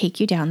starts to take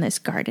you down this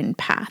garden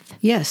path.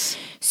 Yes.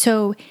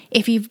 So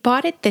if you've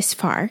bought it this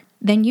far,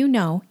 then you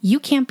know you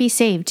can't be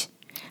saved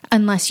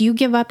unless you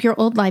give up your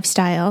old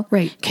lifestyle,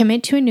 right,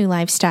 commit to a new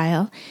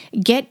lifestyle,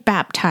 get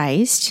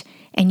baptized,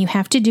 and you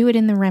have to do it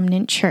in the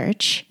remnant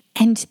church.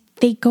 And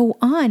they go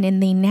on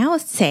and they now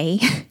say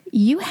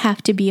you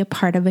have to be a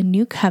part of a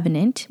new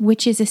covenant,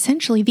 which is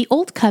essentially the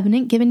old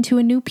covenant given to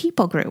a new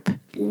people group.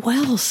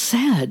 Well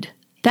said.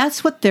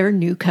 That's what their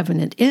new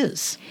covenant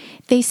is.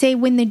 They say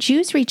when the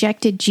Jews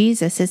rejected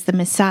Jesus as the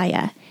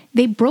Messiah,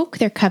 they broke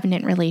their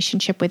covenant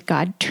relationship with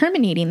God,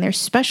 terminating their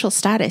special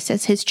status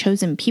as his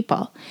chosen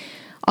people.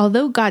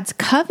 Although God's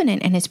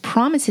covenant and his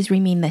promises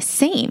remain the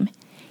same,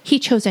 he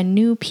chose a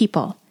new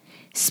people.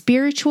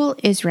 Spiritual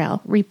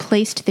Israel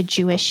replaced the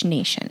Jewish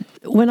nation.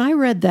 When I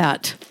read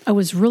that, I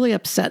was really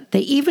upset. They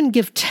even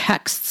give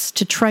texts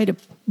to try to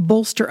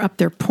bolster up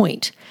their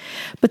point,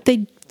 but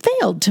they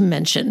failed to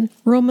mention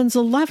Romans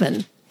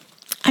 11.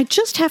 I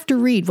just have to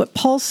read what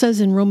Paul says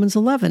in Romans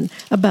 11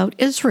 about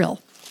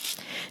Israel.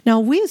 Now,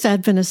 we as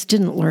Adventists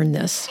didn't learn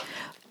this.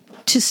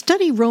 To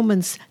study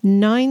Romans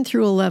 9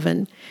 through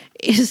 11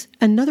 is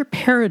another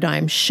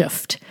paradigm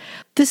shift.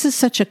 This is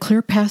such a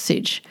clear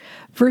passage.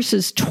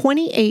 Verses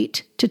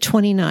 28 to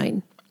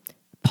 29,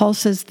 Paul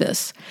says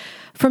this,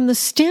 from the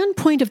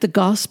standpoint of the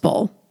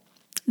gospel,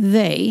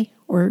 they,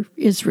 or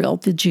Israel,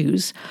 the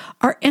Jews,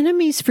 are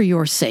enemies for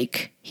your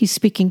sake. He's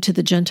speaking to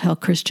the Gentile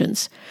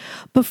Christians.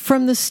 But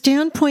from the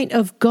standpoint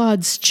of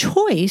God's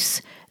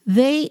choice,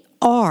 they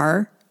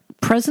are,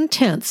 present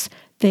tense,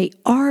 they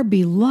are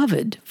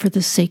beloved for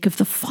the sake of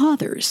the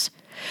fathers.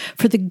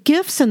 For the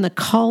gifts and the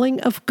calling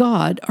of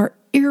God are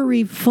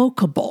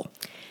irrevocable.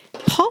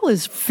 Paul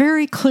is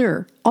very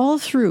clear all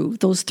through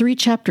those 3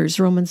 chapters,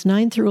 Romans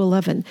 9 through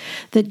 11,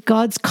 that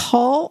God's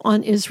call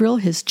on Israel,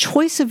 his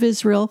choice of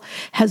Israel,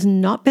 has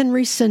not been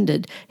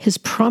rescinded. His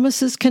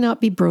promises cannot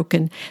be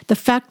broken. The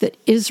fact that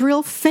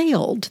Israel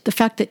failed, the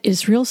fact that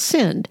Israel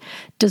sinned,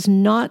 does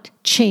not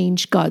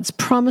change God's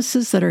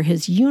promises that are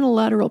his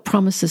unilateral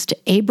promises to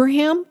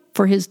Abraham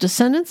for his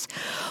descendants,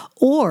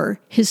 or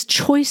his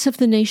choice of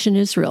the nation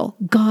Israel.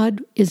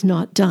 God is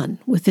not done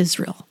with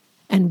Israel.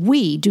 And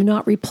we do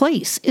not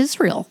replace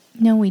Israel.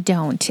 No, we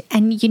don't.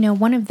 And,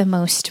 one of the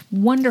most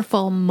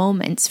wonderful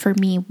moments for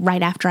me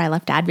right after I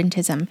left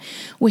Adventism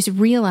was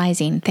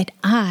realizing that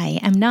I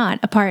am not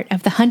a part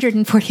of the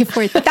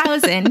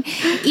 144,000,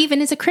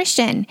 even as a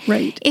Christian.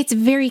 Right. It's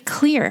very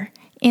clear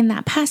in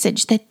that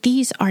passage that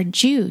these are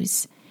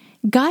Jews.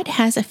 God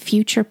has a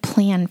future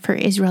plan for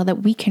Israel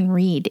that we can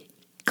read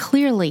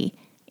clearly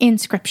in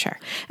Scripture.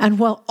 And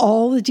while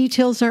all the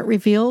details aren't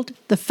revealed,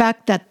 the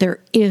fact that there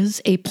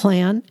is a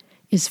plan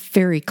is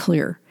very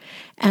clear.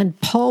 And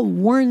Paul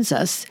warns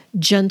us,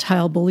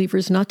 Gentile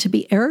believers, not to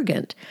be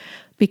arrogant,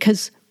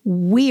 because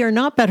we are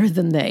not better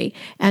than they.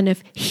 And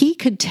if he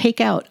could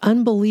take out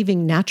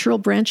unbelieving natural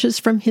branches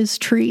from his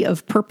tree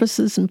of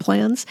purposes and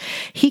plans,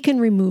 he can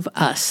remove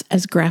us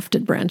as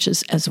grafted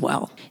branches as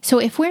well. So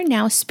if we're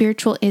now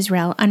spiritual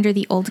Israel under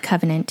the Old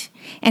Covenant,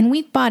 and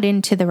we've bought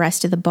into the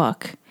rest of the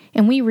book,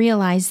 and we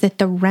realize that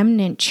the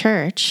remnant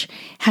church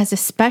has a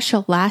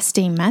special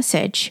lasting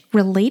message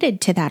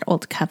related to that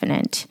Old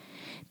Covenant,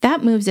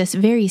 that moves us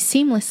very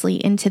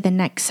seamlessly into the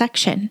next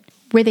section,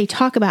 where they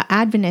talk about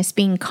Adventists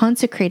being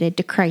consecrated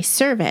to Christ's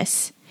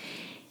service.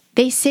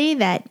 They say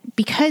that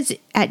because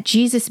at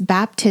Jesus'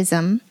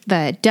 baptism,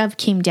 the dove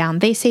came down,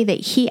 they say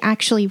that he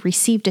actually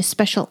received a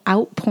special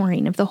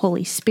outpouring of the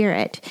Holy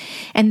Spirit,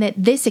 and that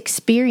this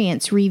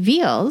experience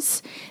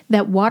reveals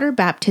that water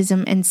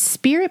baptism and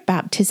spirit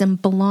baptism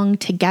belong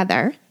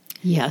together.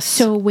 Yes.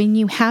 So when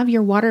you have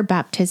your water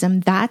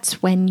baptism,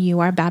 that's when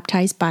you are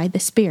baptized by the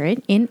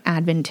Spirit in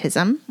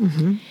Adventism.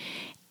 Mm-hmm.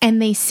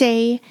 And they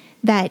say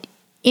that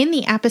in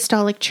the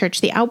Apostolic Church,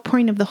 the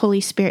outpouring of the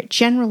Holy Spirit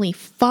generally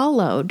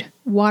followed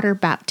water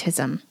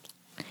baptism.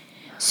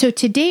 So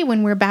today,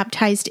 when we're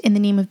baptized in the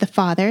name of the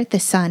Father, the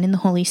Son, and the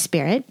Holy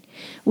Spirit,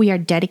 we are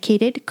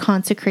dedicated,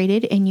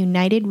 consecrated, and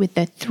united with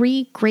the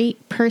 3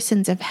 great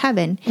persons of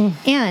heaven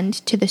and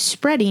to the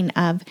spreading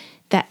of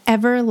the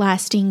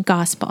everlasting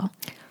gospel.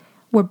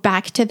 We're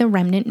back to the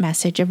remnant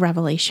message of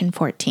Revelation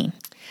 14.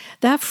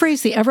 That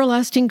phrase, the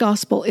everlasting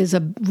gospel, is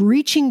a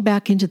reaching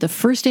back into the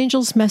first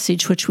angel's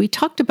message, which we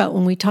talked about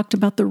when we talked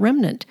about the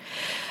remnant.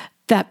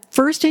 That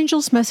first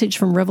angel's message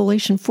from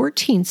Revelation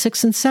 14,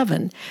 6 and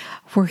 7,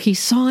 where he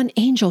saw an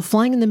angel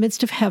flying in the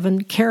midst of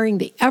heaven, carrying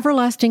the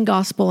everlasting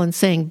gospel and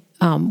saying,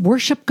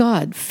 worship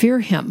God, fear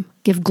him,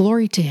 give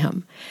glory to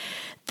him.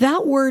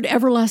 That word,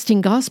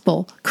 everlasting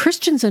gospel,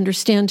 Christians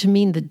understand to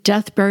mean the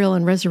death, burial,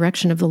 and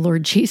resurrection of the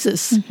Lord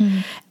Jesus. Mm-hmm.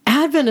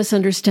 Adventists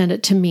understand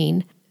it to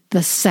mean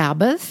the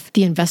Sabbath,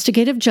 the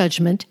investigative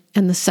judgment,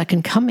 and the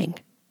second coming.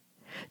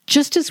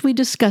 Just as we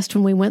discussed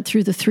when we went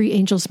through the 3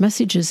 angels'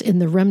 messages in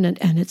the remnant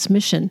and its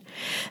mission,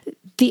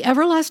 the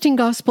everlasting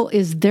gospel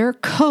is their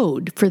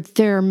code for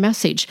their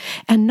message.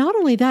 And not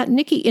only that,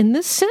 Nikki, in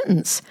this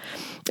sentence,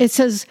 it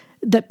says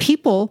that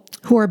people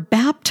who are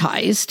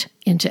baptized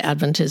into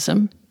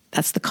Adventism,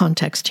 that's the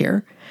context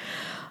here,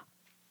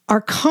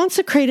 are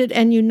consecrated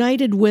and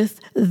united with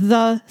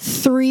the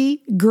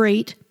 3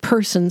 great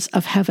persons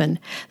of heaven.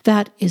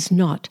 That is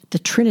not the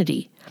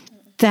Trinity.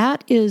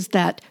 That is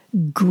that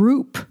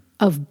group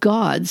of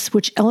gods,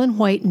 which Ellen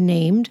White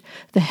named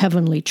the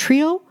heavenly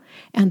trio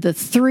and the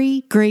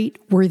 3 great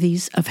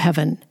worthies of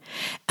heaven.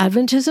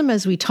 Adventism,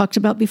 as we talked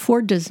about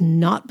before, does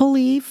not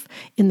believe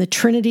in the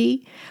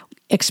Trinity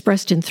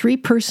expressed in 3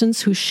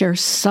 persons who share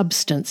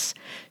substance.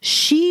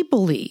 She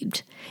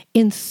believed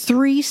in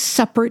 3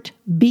 separate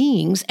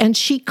beings, and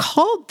she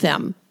called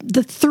them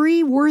the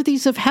 3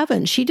 worthies of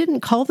heaven. She didn't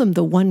call them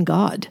the one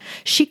God.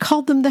 She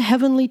called them the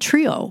heavenly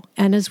trio.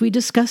 And as we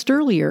discussed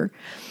earlier,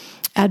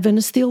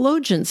 Adventist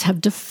theologians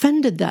have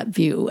defended that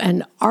view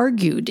and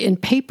argued in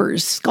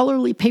papers,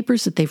 scholarly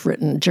papers that they've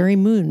written, Jerry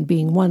Moon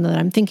being one that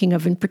I'm thinking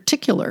of in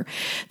particular,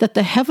 that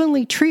the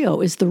heavenly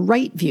trio is the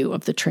right view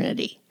of the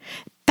Trinity.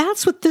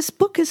 That's what this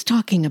book is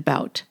talking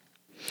about.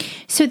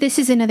 So this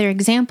is another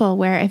example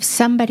where if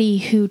somebody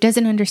who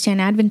doesn't understand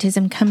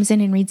Adventism comes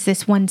in and reads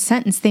this one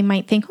sentence, they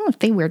might think, oh,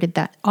 they worded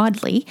that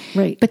oddly.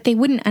 Right. But they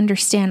wouldn't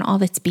understand all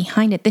that's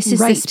behind it. This is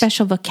the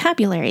special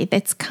vocabulary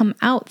that's come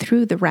out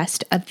through the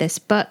rest of this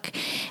book.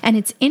 And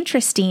it's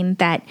interesting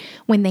that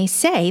when they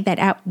say that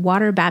at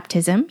water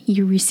baptism,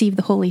 you receive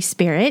the Holy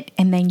Spirit,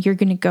 and then you're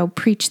going to go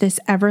preach this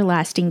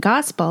everlasting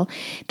gospel,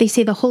 they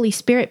say the Holy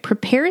Spirit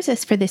prepares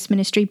us for this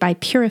ministry by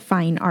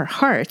purifying our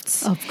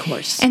hearts. Of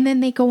course. And then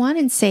they go on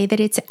and say that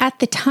it's at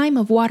the time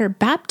of water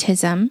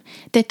baptism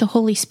that the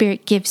Holy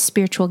Spirit gives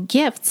spiritual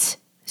gifts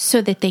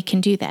so that they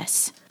can do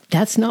this.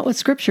 That's not what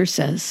Scripture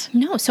says.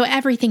 No, so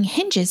everything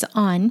hinges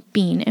on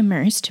being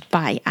immersed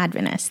by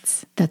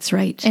Adventists. That's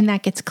right. And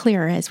that gets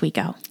clearer as we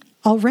go.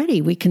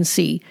 Already we can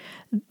see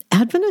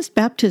Adventist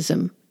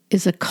baptism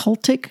is a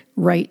cultic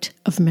rite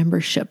of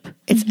membership.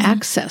 It's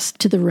access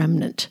to the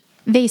remnant.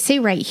 They say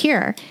right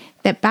here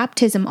that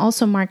baptism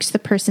also marks the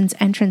person's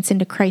entrance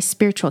into Christ's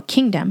spiritual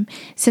kingdom.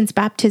 Since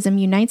baptism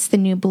unites the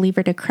new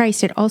believer to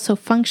Christ, it also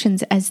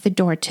functions as the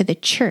door to the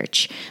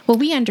church. Well,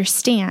 we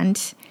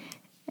understand,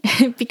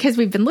 because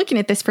we've been looking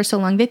at this for so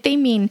long, that they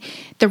mean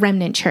the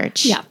remnant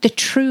church, the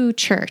true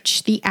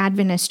church, the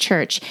Adventist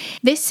church.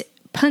 This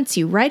punts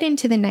you right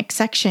into the next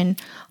section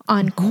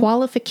on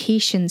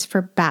qualifications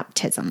for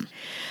baptism.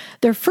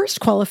 Their first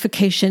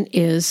qualification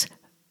is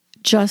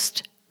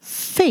just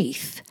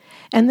faith.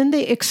 And then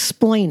they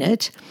explain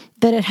it,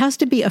 that it has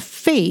to be a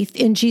faith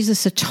in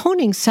Jesus'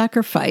 atoning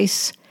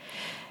sacrifice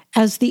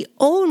as the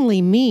only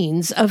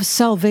means of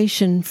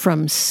salvation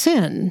from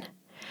sin.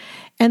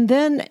 And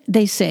then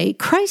they say,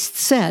 Christ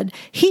said,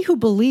 he who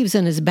believes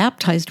and is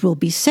baptized will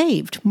be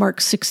saved, Mark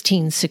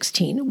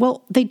 16:16.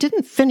 Well, they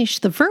didn't finish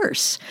the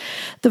verse.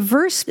 The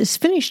verse is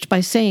finished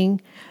by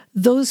saying,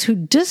 those who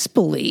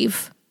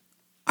disbelieve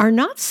are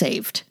not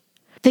saved.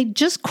 They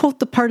just quote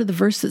the part of the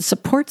verse that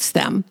supports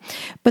them.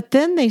 But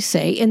then they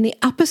say, in the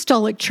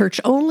apostolic church,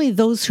 only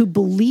those who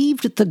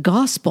believed the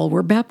gospel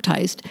were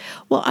baptized.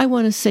 Well, I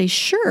want to say,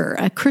 sure,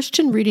 a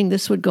Christian reading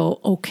this would go,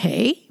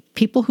 okay,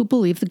 people who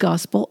believe the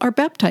gospel are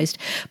baptized.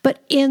 But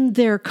in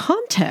their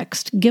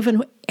context,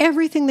 given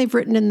everything they've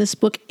written in this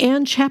book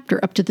and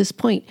chapter up to this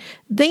point,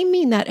 they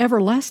mean that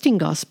everlasting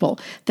gospel,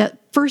 that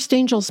first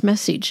angel's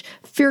message,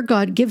 fear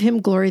God, give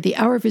him glory, the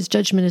hour of his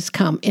judgment has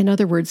come. In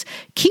other words,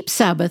 keep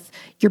Sabbath,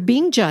 you're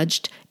being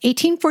judged,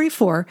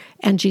 1844,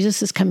 and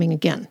Jesus is coming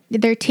again.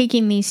 They're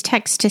taking these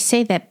texts to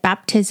say that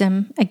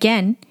baptism,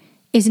 again,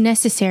 is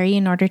necessary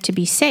in order to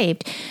be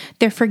saved.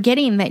 They're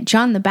forgetting that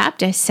John the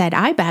Baptist said,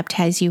 I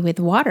baptize you with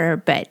water,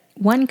 but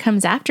one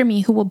comes after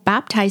me who will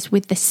baptize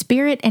with the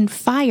Spirit and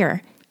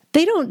fire.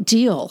 They don't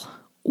deal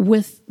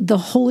with the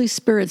Holy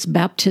Spirit's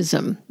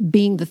baptism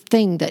being the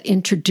thing that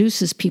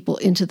introduces people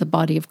into the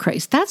body of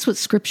Christ. That's what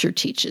Scripture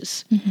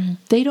teaches.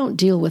 They don't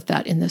deal with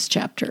that in this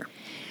chapter.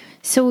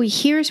 So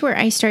here's where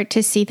I start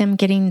to see them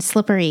getting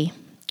slippery.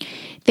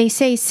 They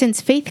say,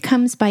 since faith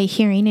comes by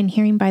hearing and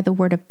hearing by the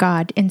word of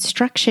God,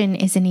 instruction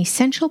is an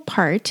essential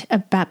part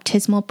of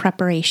baptismal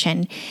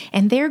preparation,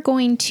 and they're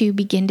going to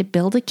begin to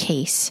build a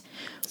case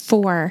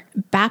for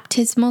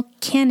baptismal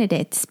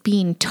candidates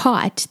being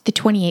taught the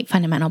 28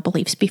 fundamental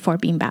beliefs before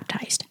being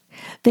baptized.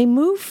 They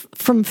move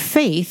from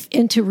faith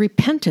into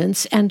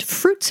repentance and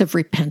fruits of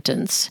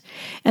repentance.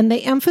 And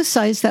they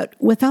emphasize that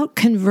without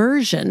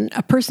conversion,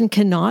 a person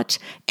cannot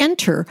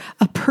enter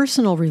a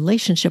personal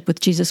relationship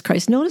with Jesus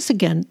Christ. Notice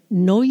again,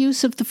 no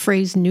use of the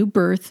phrase new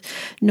birth,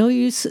 no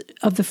use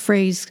of the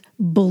phrase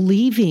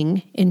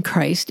believing in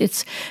Christ.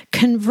 It's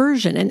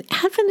conversion. And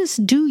Adventists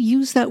do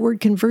use that word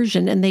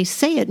conversion, and they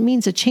say it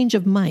means a change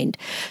of mind.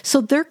 So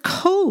their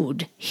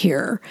code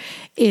here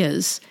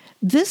is,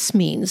 this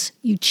means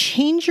you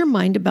change your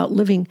mind about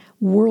living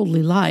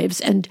worldly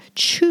lives and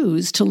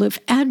choose to live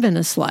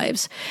Adventist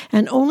lives.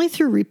 And only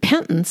through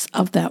repentance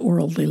of that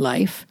worldly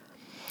life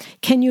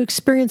can you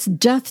experience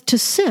death to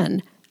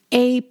sin,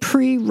 a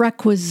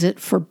prerequisite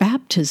for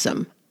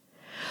baptism.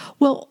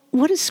 Well,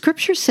 what does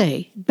Scripture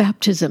say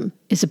baptism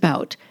is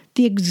about?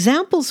 The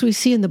examples we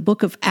see in the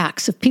book of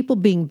Acts of people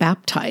being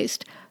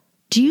baptized,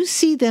 do you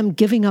see them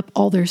giving up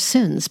all their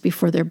sins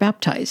before they're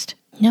baptized?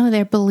 No,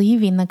 they're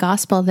believing the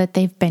gospel that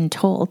they've been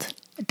told.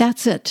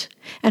 That's it.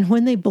 And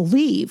when they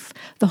believe,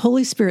 the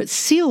Holy Spirit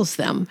seals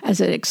them, as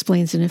it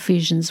explains in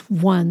Ephesians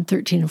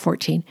 1:13 and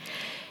 14.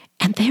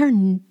 And they're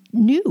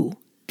new.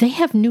 They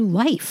have new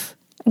life.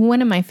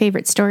 One of my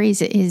favorite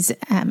stories is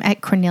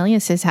at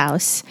Cornelius's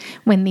house,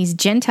 when these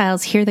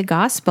Gentiles hear the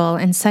gospel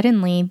and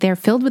suddenly they're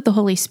filled with the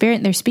Holy Spirit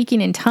and they're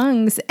speaking in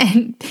tongues.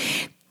 And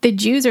the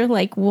Jews are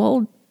like,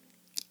 well,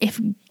 if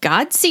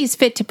God sees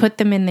fit to put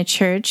them in the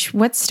church,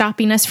 what's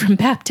stopping us from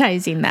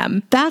baptizing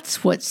them?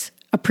 That's what's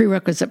a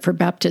prerequisite for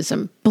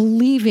baptism,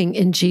 believing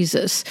in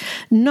Jesus,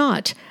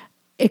 not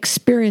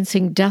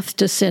experiencing death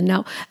to sin.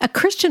 Now, a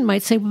Christian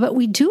might say, but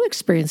we do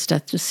experience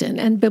death to sin.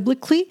 And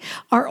biblically,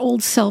 our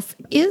old self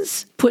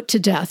is put to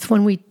death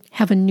when we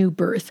have a new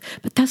birth.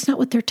 But that's not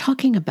what they're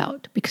talking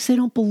about, because they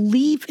don't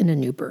believe in a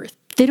new birth.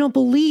 They don't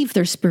believe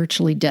they're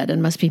spiritually dead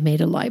and must be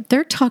made alive.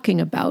 They're talking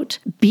about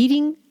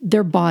beating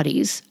their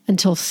bodies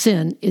until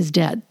sin is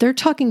dead. They're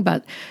talking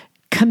about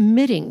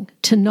committing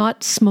to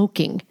not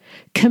smoking,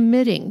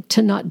 committing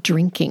to not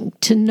drinking,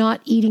 to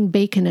not eating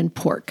bacon and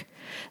pork.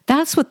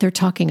 That's what they're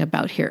talking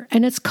about here.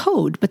 And it's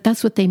code, but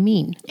that's what they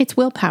mean. It's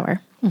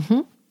willpower.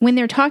 When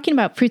they're talking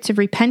about fruits of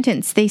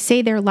repentance, they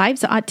say their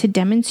lives ought to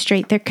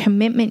demonstrate their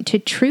commitment to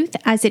truth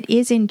as it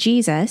is in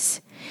Jesus,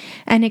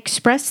 and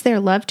express their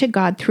love to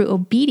God through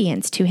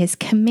obedience to his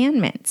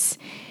commandments.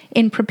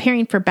 In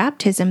preparing for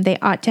baptism, they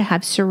ought to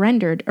have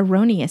surrendered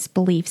erroneous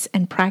beliefs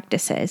and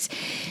practices.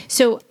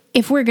 So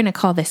if we're going to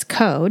call this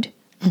code,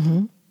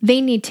 they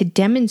need to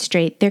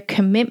demonstrate their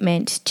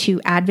commitment to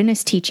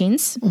Adventist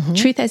teachings,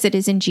 truth as it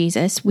is in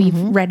Jesus. We've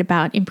read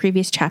about in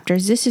previous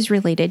chapters. This is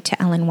related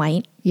to Ellen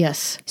White.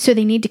 Yes. So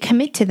they need to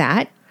commit to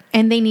that.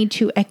 And they need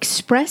to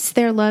express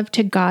their love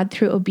to God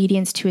through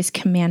obedience to his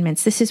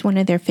commandments. This is one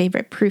of their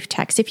favorite proof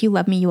texts. If you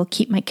love me, you will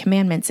keep my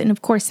commandments. And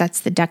of course, that's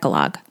the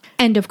Decalogue.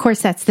 And of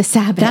course, that's the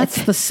Sabbath.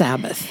 That's the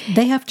Sabbath.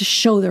 They have to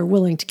show they're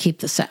willing to keep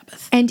the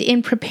Sabbath. And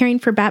in preparing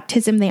for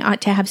baptism, they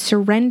ought to have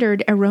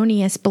surrendered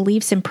erroneous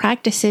beliefs and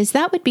practices.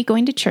 That would be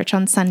going to church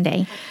on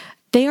Sunday.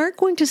 They aren't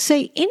going to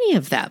say any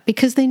of that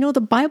because they know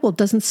the Bible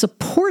doesn't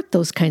support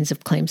those kinds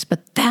of claims,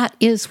 but that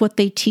is what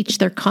they teach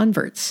their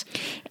converts.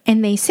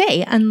 And they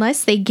say,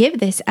 unless they give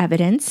this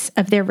evidence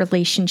of their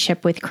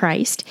relationship with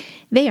Christ,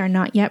 they are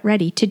not yet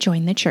ready to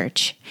join the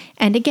church.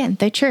 And again,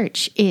 the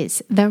church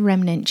is the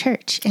remnant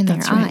church in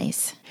their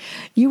eyes.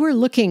 You were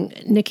looking,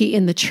 Nikki,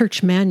 in the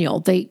church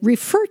manual. They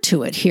refer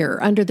to it here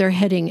under their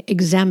heading,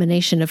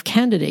 Examination of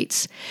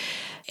Candidates.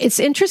 It's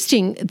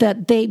interesting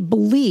that they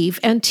believe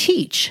and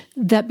teach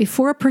that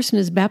before a person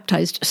is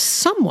baptized,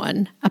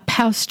 someone, a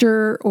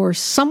pastor or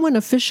someone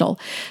official,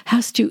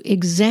 has to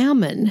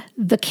examine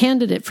the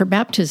candidate for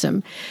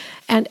baptism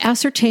and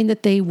ascertain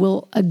that they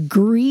will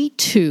agree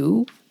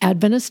to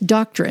Adventist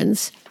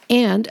doctrines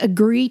and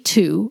agree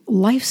to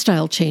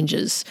lifestyle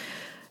changes.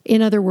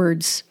 In other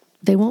words,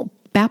 they won't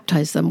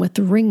baptize them with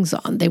the rings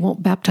on. They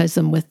won't baptize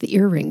them with the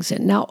earrings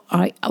in. Now,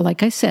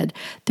 like I said,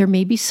 there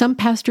may be some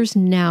pastors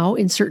now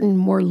in certain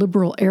more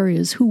liberal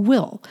areas who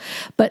will,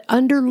 but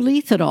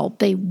underneath it all,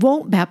 they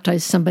won't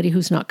baptize somebody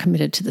who's not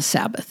committed to the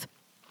Sabbath.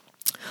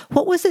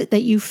 What was it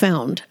that you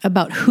found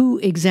about who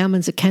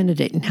examines a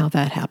candidate and how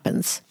that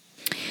happens?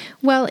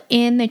 Well,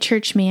 in the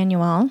church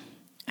manual,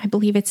 I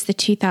believe it's the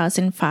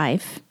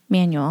 2005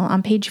 manual,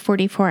 on page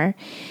 44,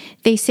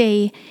 they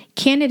say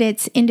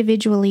candidates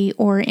individually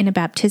or in a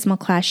baptismal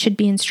class should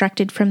be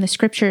instructed from the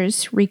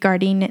scriptures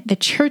regarding the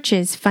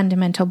church's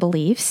fundamental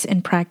beliefs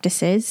and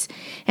practices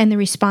and the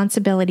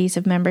responsibilities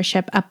of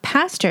membership. A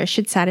pastor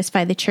should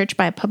satisfy the church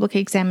by a public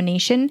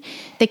examination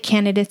that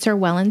candidates are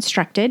well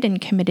instructed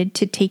and committed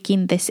to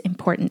taking this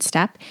important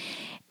step,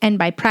 and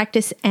by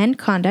practice and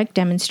conduct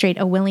demonstrate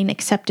a willing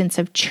acceptance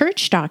of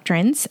church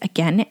doctrines,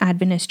 again,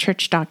 Adventist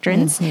church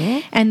doctrines,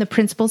 and the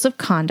principles of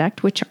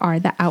conduct, which are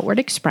the outward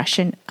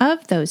expression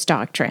of those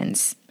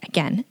doctrines.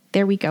 Again,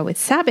 there we go with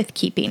Sabbath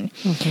keeping.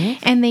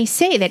 And they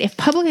say that if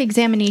public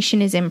examination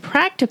is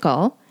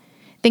impractical,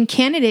 then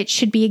candidates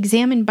should be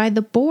examined by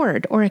the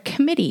board or a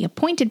committee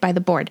appointed by the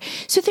board.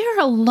 So there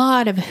are a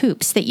lot of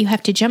hoops that you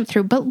have to jump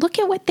through, but look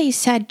at what they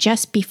said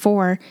just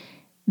before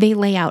they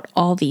lay out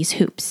all these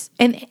hoops,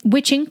 and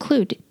which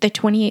include the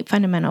 28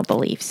 fundamental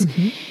beliefs.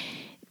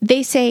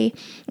 They say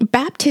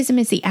baptism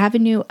is the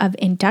avenue of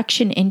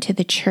induction into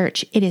the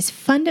church. It is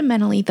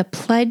fundamentally the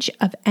pledge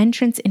of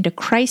entrance into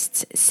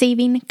Christ's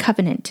saving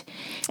covenant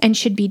and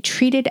should be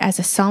treated as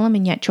a solemn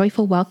and yet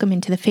joyful welcome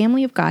into the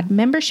family of God.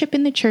 Membership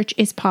in the church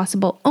is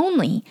possible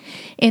only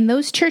in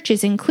those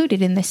churches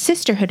included in the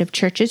sisterhood of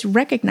churches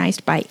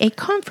recognized by a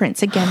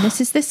conference. Again,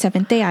 this is the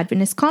Seventh-day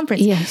Adventist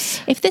Conference.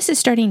 Yes. If this is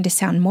starting to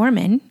sound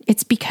Mormon,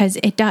 it's because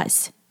it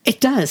does. It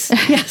does,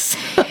 yes.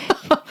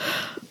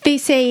 They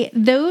say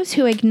those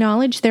who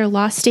acknowledge their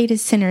lost state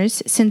as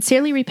sinners,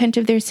 sincerely repent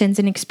of their sins,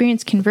 and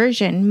experience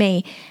conversion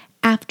may,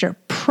 after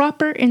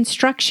proper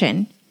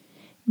instruction,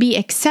 be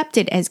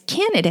accepted as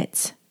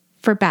candidates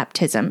for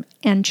baptism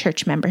and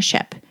church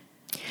membership.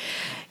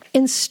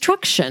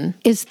 Instruction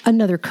is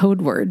another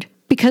code word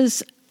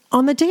because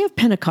on the day of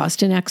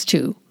Pentecost in Acts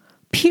 2,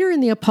 Peter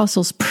and the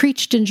apostles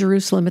preached in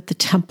Jerusalem at the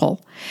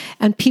temple,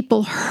 and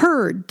people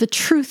heard the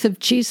truth of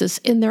Jesus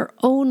in their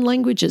own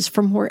languages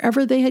from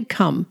wherever they had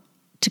come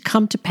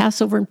to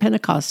Passover and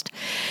Pentecost.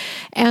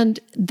 And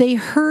they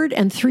heard,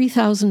 and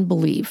 3,000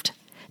 believed.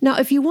 Now,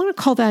 if you want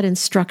to call that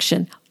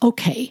instruction,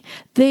 okay,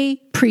 they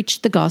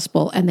preached the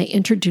gospel and they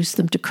introduced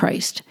them to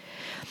Christ.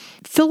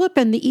 Philip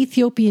and the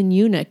Ethiopian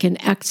eunuch in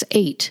Acts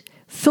 8,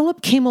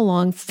 Philip came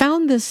along,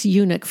 found this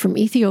eunuch from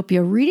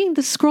Ethiopia reading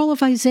the scroll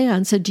of Isaiah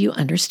and said, "Do you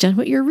understand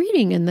what you're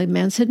reading?" And the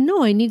man said,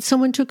 "No, I need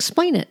someone to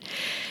explain it."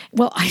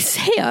 Well,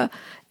 Isaiah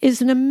is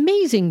an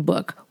amazing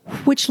book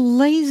which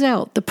lays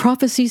out the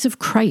prophecies of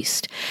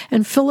Christ.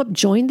 And Philip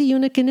joined the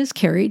eunuch in his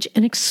carriage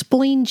and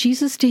explained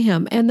Jesus to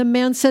him. And the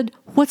man said,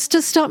 "What's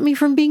to stop me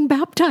from being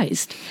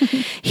baptized?"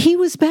 He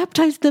was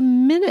baptized the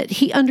minute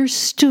he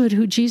understood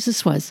who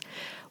Jesus was.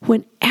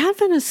 When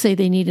Adventists say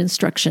they need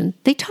instruction,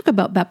 they talk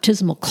about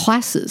baptismal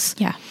classes.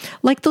 Yeah.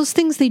 Like those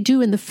things they do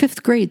in the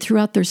 5th grade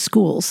throughout their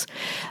schools.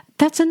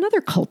 That's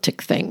another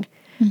cultic thing.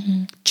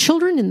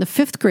 Children in the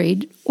 5th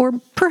grade, or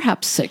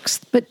perhaps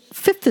 6th, but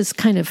 5th is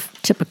kind of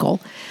typical.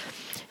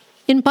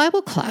 In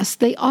Bible class,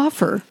 they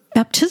offer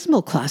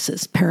baptismal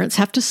classes. Parents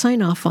have to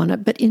sign off on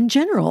it, but in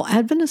general,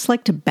 Adventists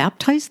like to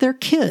baptize their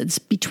kids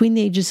between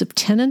the ages of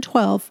 10 and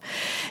 12.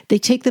 They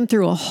take them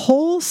through a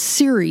whole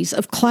series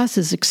of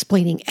classes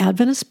explaining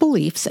Adventist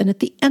beliefs, and at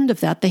the end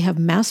of that, they have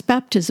mass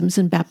baptisms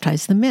and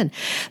baptize them in.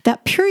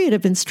 That period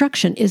of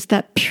instruction is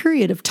that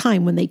period of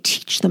time when they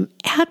teach them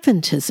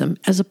Adventism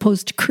as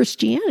opposed to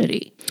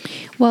Christianity.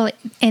 Well,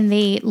 and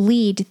they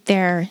lead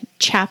their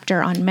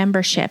chapter on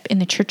membership in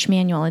the church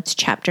manual. It's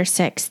chapter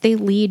 6. They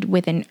lead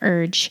with an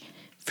urge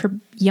for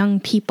young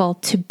people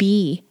to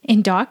be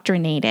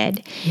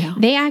indoctrinated. Yeah.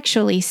 They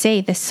actually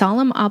say the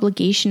solemn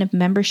obligation of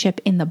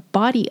membership in the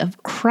body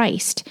of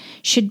Christ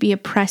should be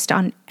impressed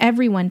on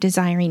everyone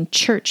desiring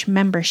church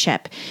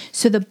membership.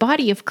 So the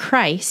body of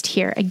Christ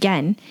here,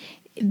 again,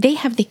 they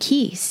have the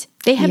keys.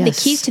 They have the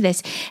keys to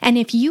this. And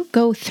if you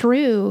go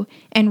through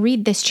and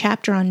read this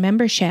chapter on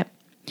membership,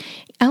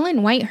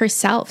 Ellen White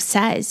herself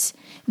says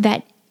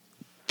that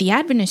the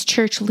Adventist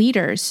church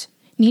leaders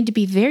need to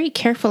be very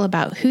careful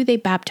about who they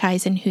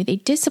baptize and who they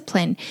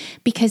discipline,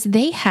 because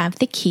they have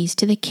the keys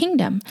to the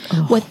kingdom.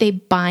 Oh. What they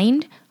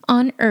bind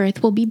on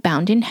earth will be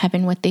bound in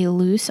heaven. What they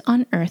loose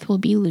on earth will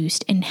be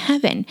loosed in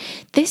heaven.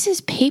 This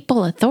is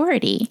papal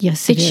authority that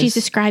she's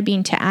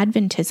ascribing to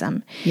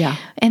Adventism. Yeah.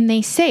 And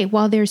they say,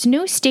 while there's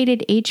no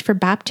stated age for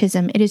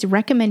baptism, it is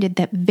recommended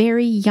that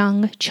very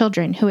young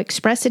children who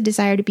express a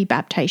desire to be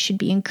baptized should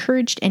be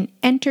encouraged and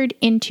entered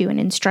into an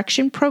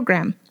instruction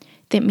program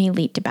that may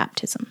lead to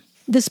baptism.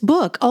 This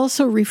book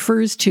also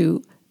refers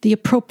to the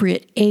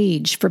appropriate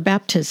age for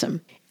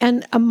baptism.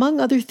 And among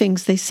other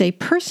things, they say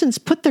persons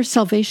put their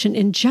salvation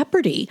in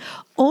jeopardy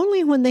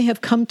only when they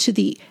have come to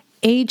the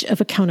age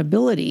of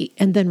accountability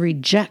and then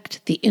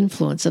reject the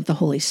influence of the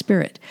Holy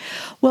Spirit.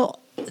 Well,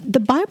 the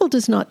Bible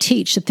does not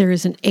teach that there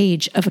is an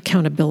age of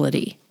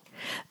accountability.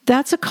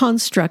 That's a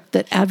construct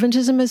that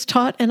Adventism has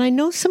taught, and I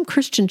know some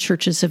Christian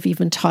churches have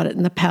even taught it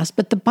in the past,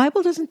 but the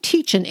Bible doesn't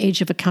teach an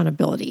age of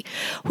accountability.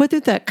 Whether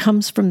that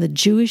comes from the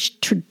Jewish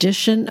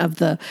tradition of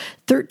the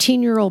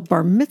 13-year-old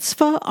bar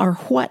mitzvah or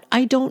what,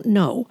 I don't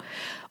know.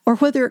 Or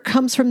whether it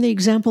comes from the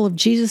example of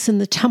Jesus in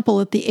the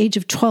temple at the age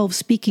of 12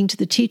 speaking to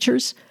the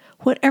teachers.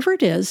 Whatever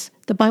it is,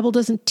 the Bible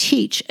doesn't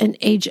teach an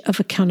age of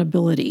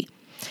accountability.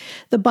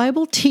 The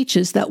Bible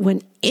teaches that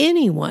when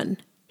anyone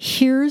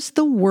hears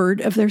the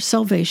word of their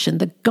salvation,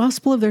 the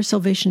gospel of their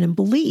salvation, and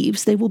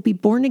believes, they will be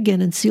born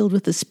again and sealed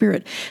with the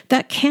Spirit.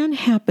 That can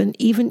happen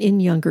even in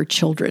younger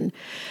children.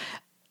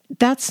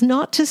 That's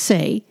not to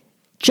say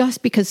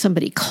just because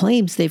somebody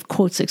claims they've,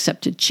 quotes,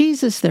 accepted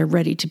Jesus, they're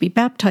ready to be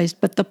baptized.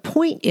 But the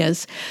point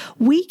is,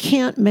 we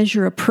can't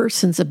measure a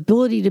person's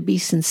ability to be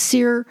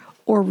sincere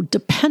or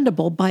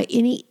dependable by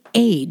any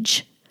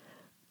age.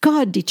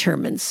 God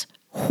determines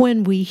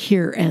when we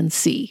hear and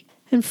see.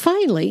 And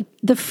finally,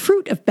 the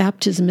fruit of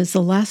baptism is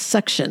the last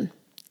section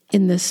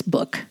in this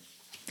book.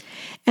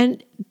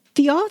 And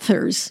the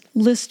authors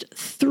list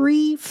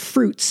 3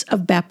 fruits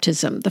of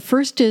baptism. The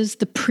first is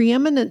the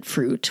preeminent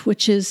fruit,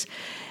 which is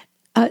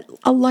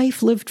a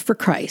life lived for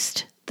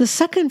Christ. The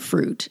second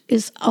fruit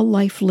is a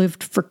life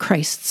lived for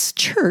Christ's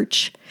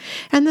church.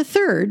 And the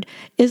third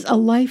is a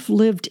life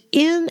lived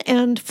in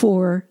and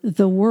for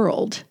the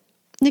world.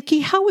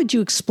 Nikki, how would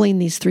you explain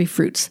these 3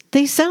 fruits?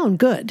 They sound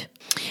good.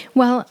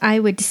 Well, I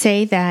would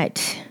say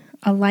that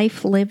a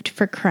life lived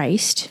for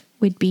Christ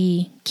would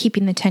be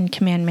keeping the 10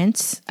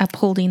 commandments,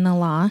 upholding the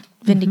law,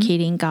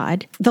 vindicating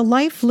God. The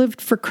life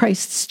lived for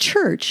Christ's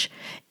church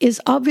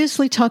is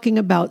obviously talking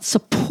about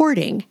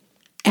supporting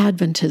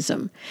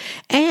Adventism.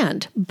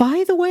 And,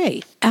 by the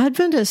way,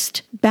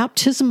 Adventist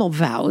baptismal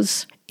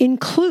vows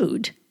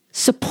include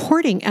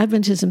supporting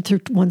Adventism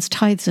through one's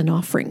tithes and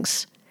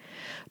offerings,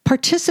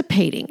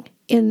 participating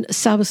in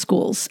Sabbath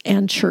schools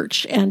and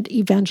church and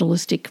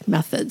evangelistic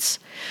methods.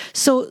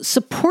 So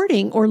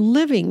supporting or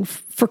living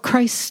for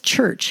Christ's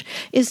church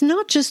is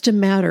not just a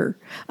matter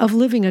of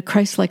living a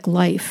Christ-like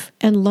life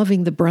and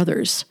loving the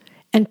brothers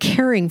and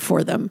caring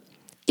for them.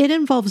 It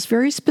involves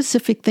very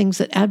specific things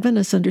that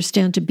Adventists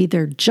understand to be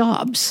their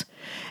jobs.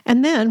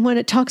 And then when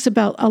it talks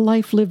about a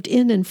life lived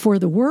in and for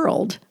the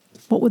world,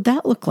 what would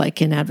that look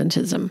like in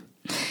Adventism?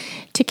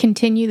 To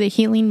continue the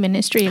healing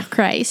ministry of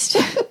Christ.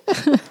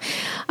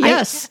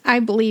 Yes. I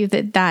believe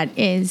that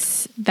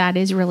is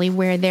really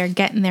where they're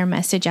getting their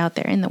message out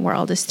there in the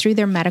world, is through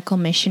their medical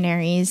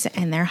missionaries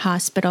and their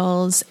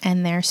hospitals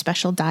and their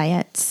special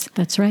diets.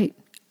 That's right.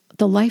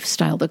 The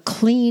lifestyle, the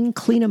clean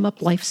them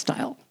up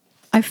lifestyle.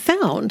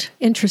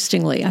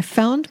 Interestingly, I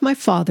found my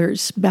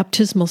father's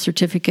baptismal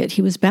certificate.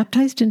 He was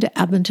baptized into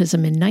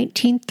Adventism in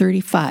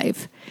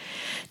 1935.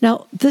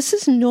 Now, this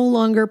is no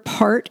longer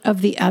part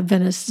of the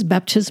Adventist's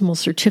baptismal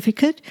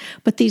certificate,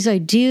 but these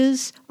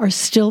ideas are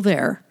still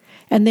there,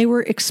 and they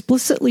were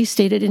explicitly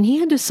stated, and he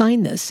had to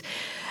sign this.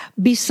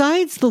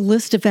 Besides the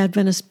list of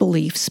Adventist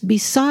beliefs,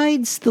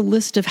 besides the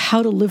list of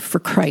how to live for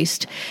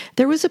Christ,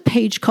 there was a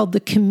page called the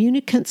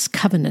Communicant's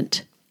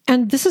Covenant,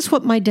 and this is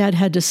what my dad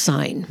had to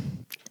sign.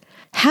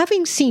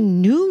 Having seen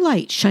new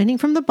light shining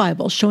from the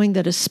Bible showing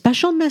that a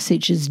special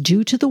message is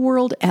due to the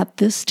world at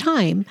this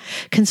time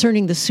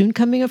concerning the soon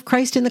coming of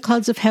Christ in the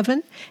clouds of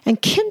heaven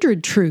and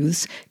kindred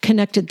truths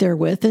connected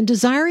therewith, and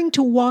desiring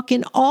to walk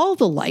in all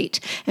the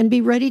light and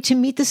be ready to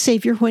meet the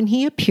Savior when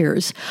he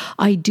appears,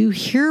 I do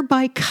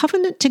hereby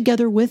covenant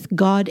together with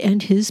God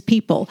and his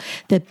people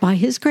that by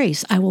his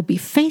grace I will be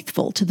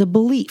faithful to the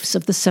beliefs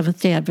of the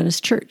Seventh-day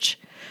Adventist Church.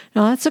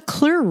 Now, that's a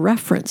clear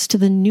reference to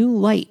the new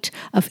light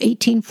of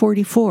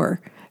 1844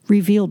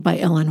 revealed by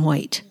Ellen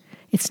White.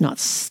 It's not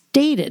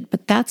stated,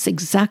 but that's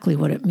exactly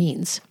what it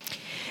means.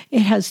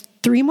 It has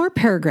 3 more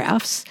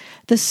paragraphs.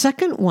 The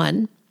second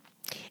one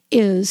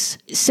is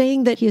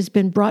saying that he has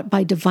been brought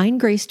by divine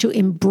grace to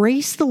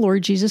embrace the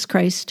Lord Jesus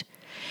Christ,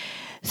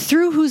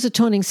 through whose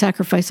atoning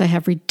sacrifice I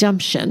have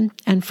redemption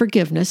and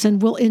forgiveness,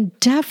 and will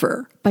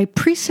endeavor by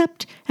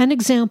precept and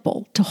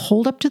example to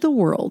hold up to the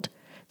world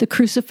the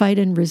crucified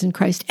and risen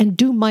Christ and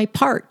do my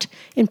part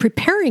in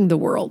preparing the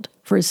world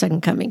for his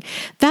second coming.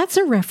 That's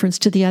a reference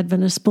to the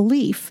Adventist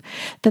belief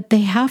that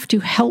they have to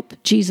help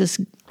Jesus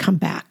come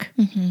back.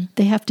 Mm-hmm.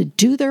 They have to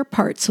do their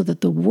part so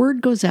that the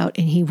word goes out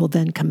and he will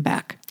then come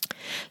back.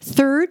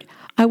 Third,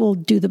 I will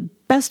do the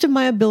best of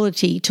my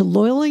ability to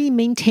loyally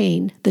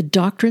maintain the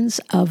doctrines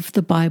of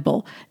the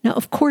Bible. Now,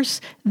 of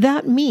course,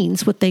 that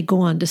means what they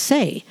go on to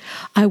say.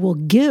 I will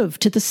give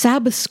to the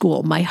Sabbath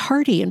school my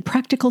hearty and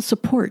practical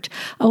support.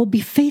 I will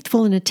be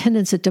faithful in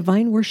attendance at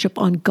divine worship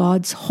on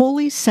God's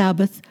holy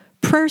Sabbath,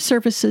 prayer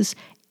services,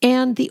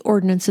 and the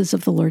ordinances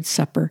of the Lord's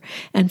Supper.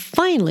 And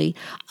finally,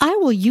 I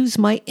will use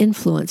my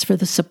influence for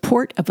the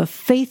support of a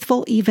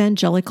faithful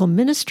evangelical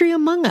ministry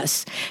among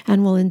us,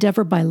 and will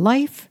endeavor by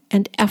life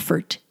and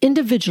effort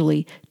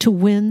individually to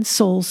win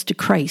souls to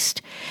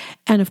Christ.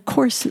 And of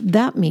course,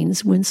 that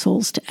means win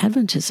souls to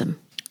Adventism.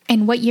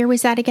 And what year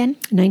was that again?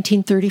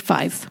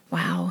 1935.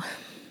 Wow.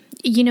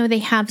 You know, they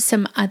have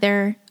some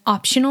other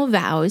optional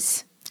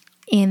vows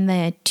in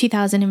the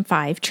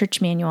 2005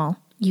 Church Manual.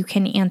 You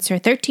can answer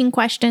 13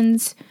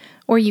 questions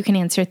or you can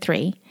answer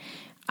 3.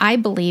 I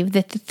believe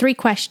that the 3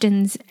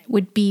 questions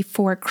would be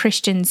for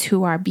Christians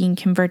who are being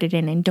converted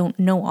in and don't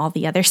know all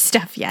the other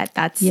stuff yet.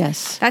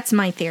 That's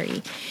my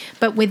theory.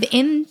 But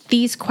within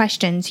these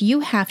questions, you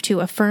have to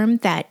affirm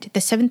that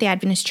the Seventh-day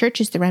Adventist Church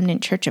is the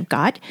remnant church of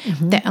God,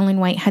 that Ellen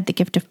White had the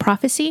gift of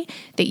prophecy,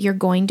 that you're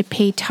going to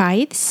pay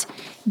tithes,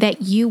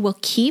 that you will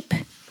keep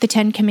the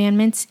 10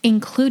 Commandments,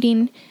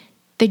 including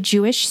the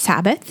Jewish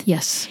Sabbath.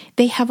 Yes.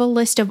 They have a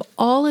list of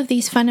all of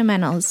these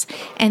fundamentals,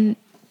 and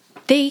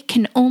they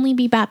can only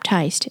be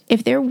baptized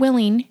if they're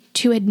willing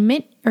to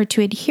admit or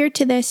to adhere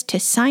to this, to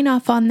sign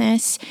off on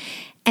this.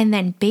 And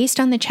then based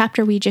on the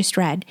chapter we just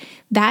read,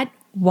 that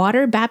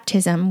water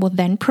baptism will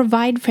then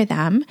provide for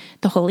them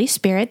the Holy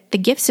Spirit, the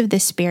gifts of the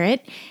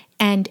Spirit,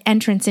 and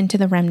entrance into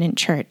the remnant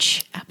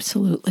church.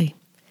 Absolutely.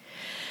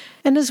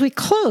 And as we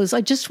close,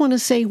 I just want to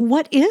say,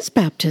 what is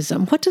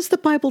baptism? What does the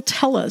Bible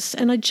tell us?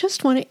 And I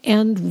just want to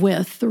end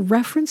with the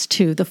reference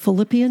to the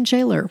Philippian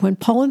jailer. When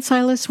Paul and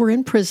Silas were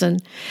in prison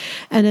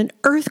and an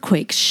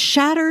earthquake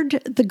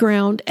shattered the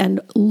ground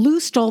and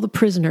loosed all the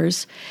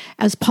prisoners,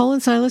 as Paul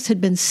and Silas had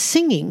been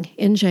singing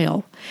in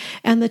jail,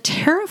 and the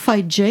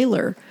terrified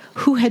jailer,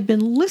 who had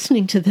been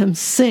listening to them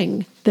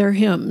sing their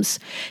hymns,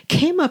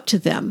 came up to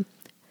them,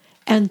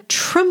 and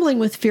trembling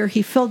with fear,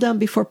 he fell down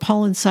before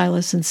Paul and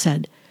Silas and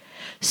said,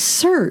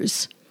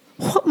 "Sirs,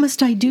 what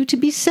must I do to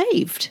be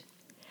saved?"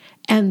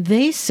 And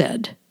they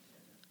said,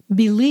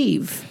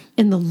 "Believe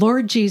in the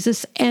Lord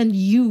Jesus, and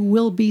you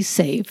will be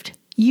saved,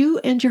 you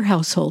and your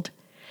household."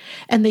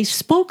 And they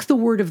spoke the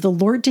word of the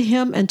Lord to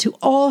him and to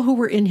all who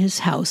were in his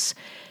house.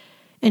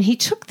 And he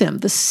took them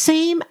the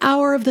same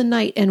hour of the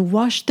night and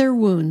washed their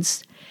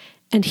wounds.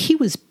 And he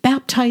was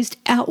baptized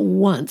at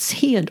once,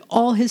 he and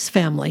all his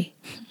family.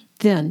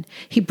 Then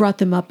he brought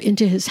them up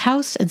into his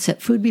house and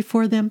set food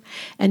before them,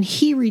 and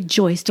he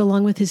rejoiced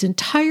along with his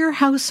entire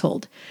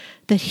household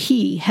that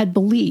he had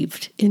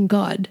believed in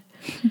God.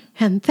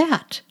 And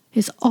that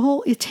is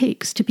all it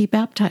takes to be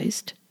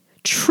baptized,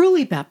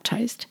 truly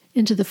baptized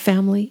into the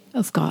family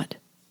of God.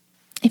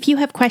 If you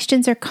have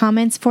questions or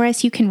comments for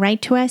us, you can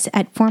write to us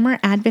at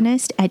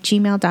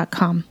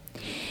formeradventist@gmail.com.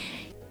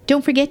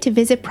 Don't forget to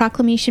visit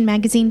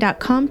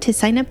proclamationmagazine.com to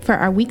sign up for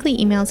our weekly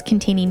emails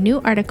containing new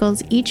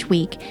articles each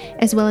week,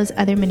 as well as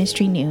other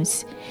ministry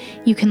news.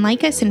 You can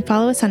like us and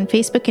follow us on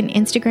Facebook and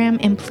Instagram,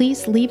 and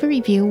please leave a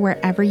review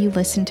wherever you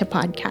listen to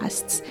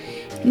podcasts.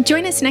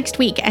 Join us next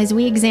week as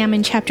we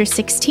examine Chapter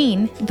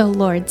 16, the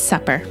Lord's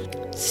Supper.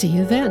 See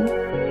you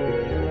then.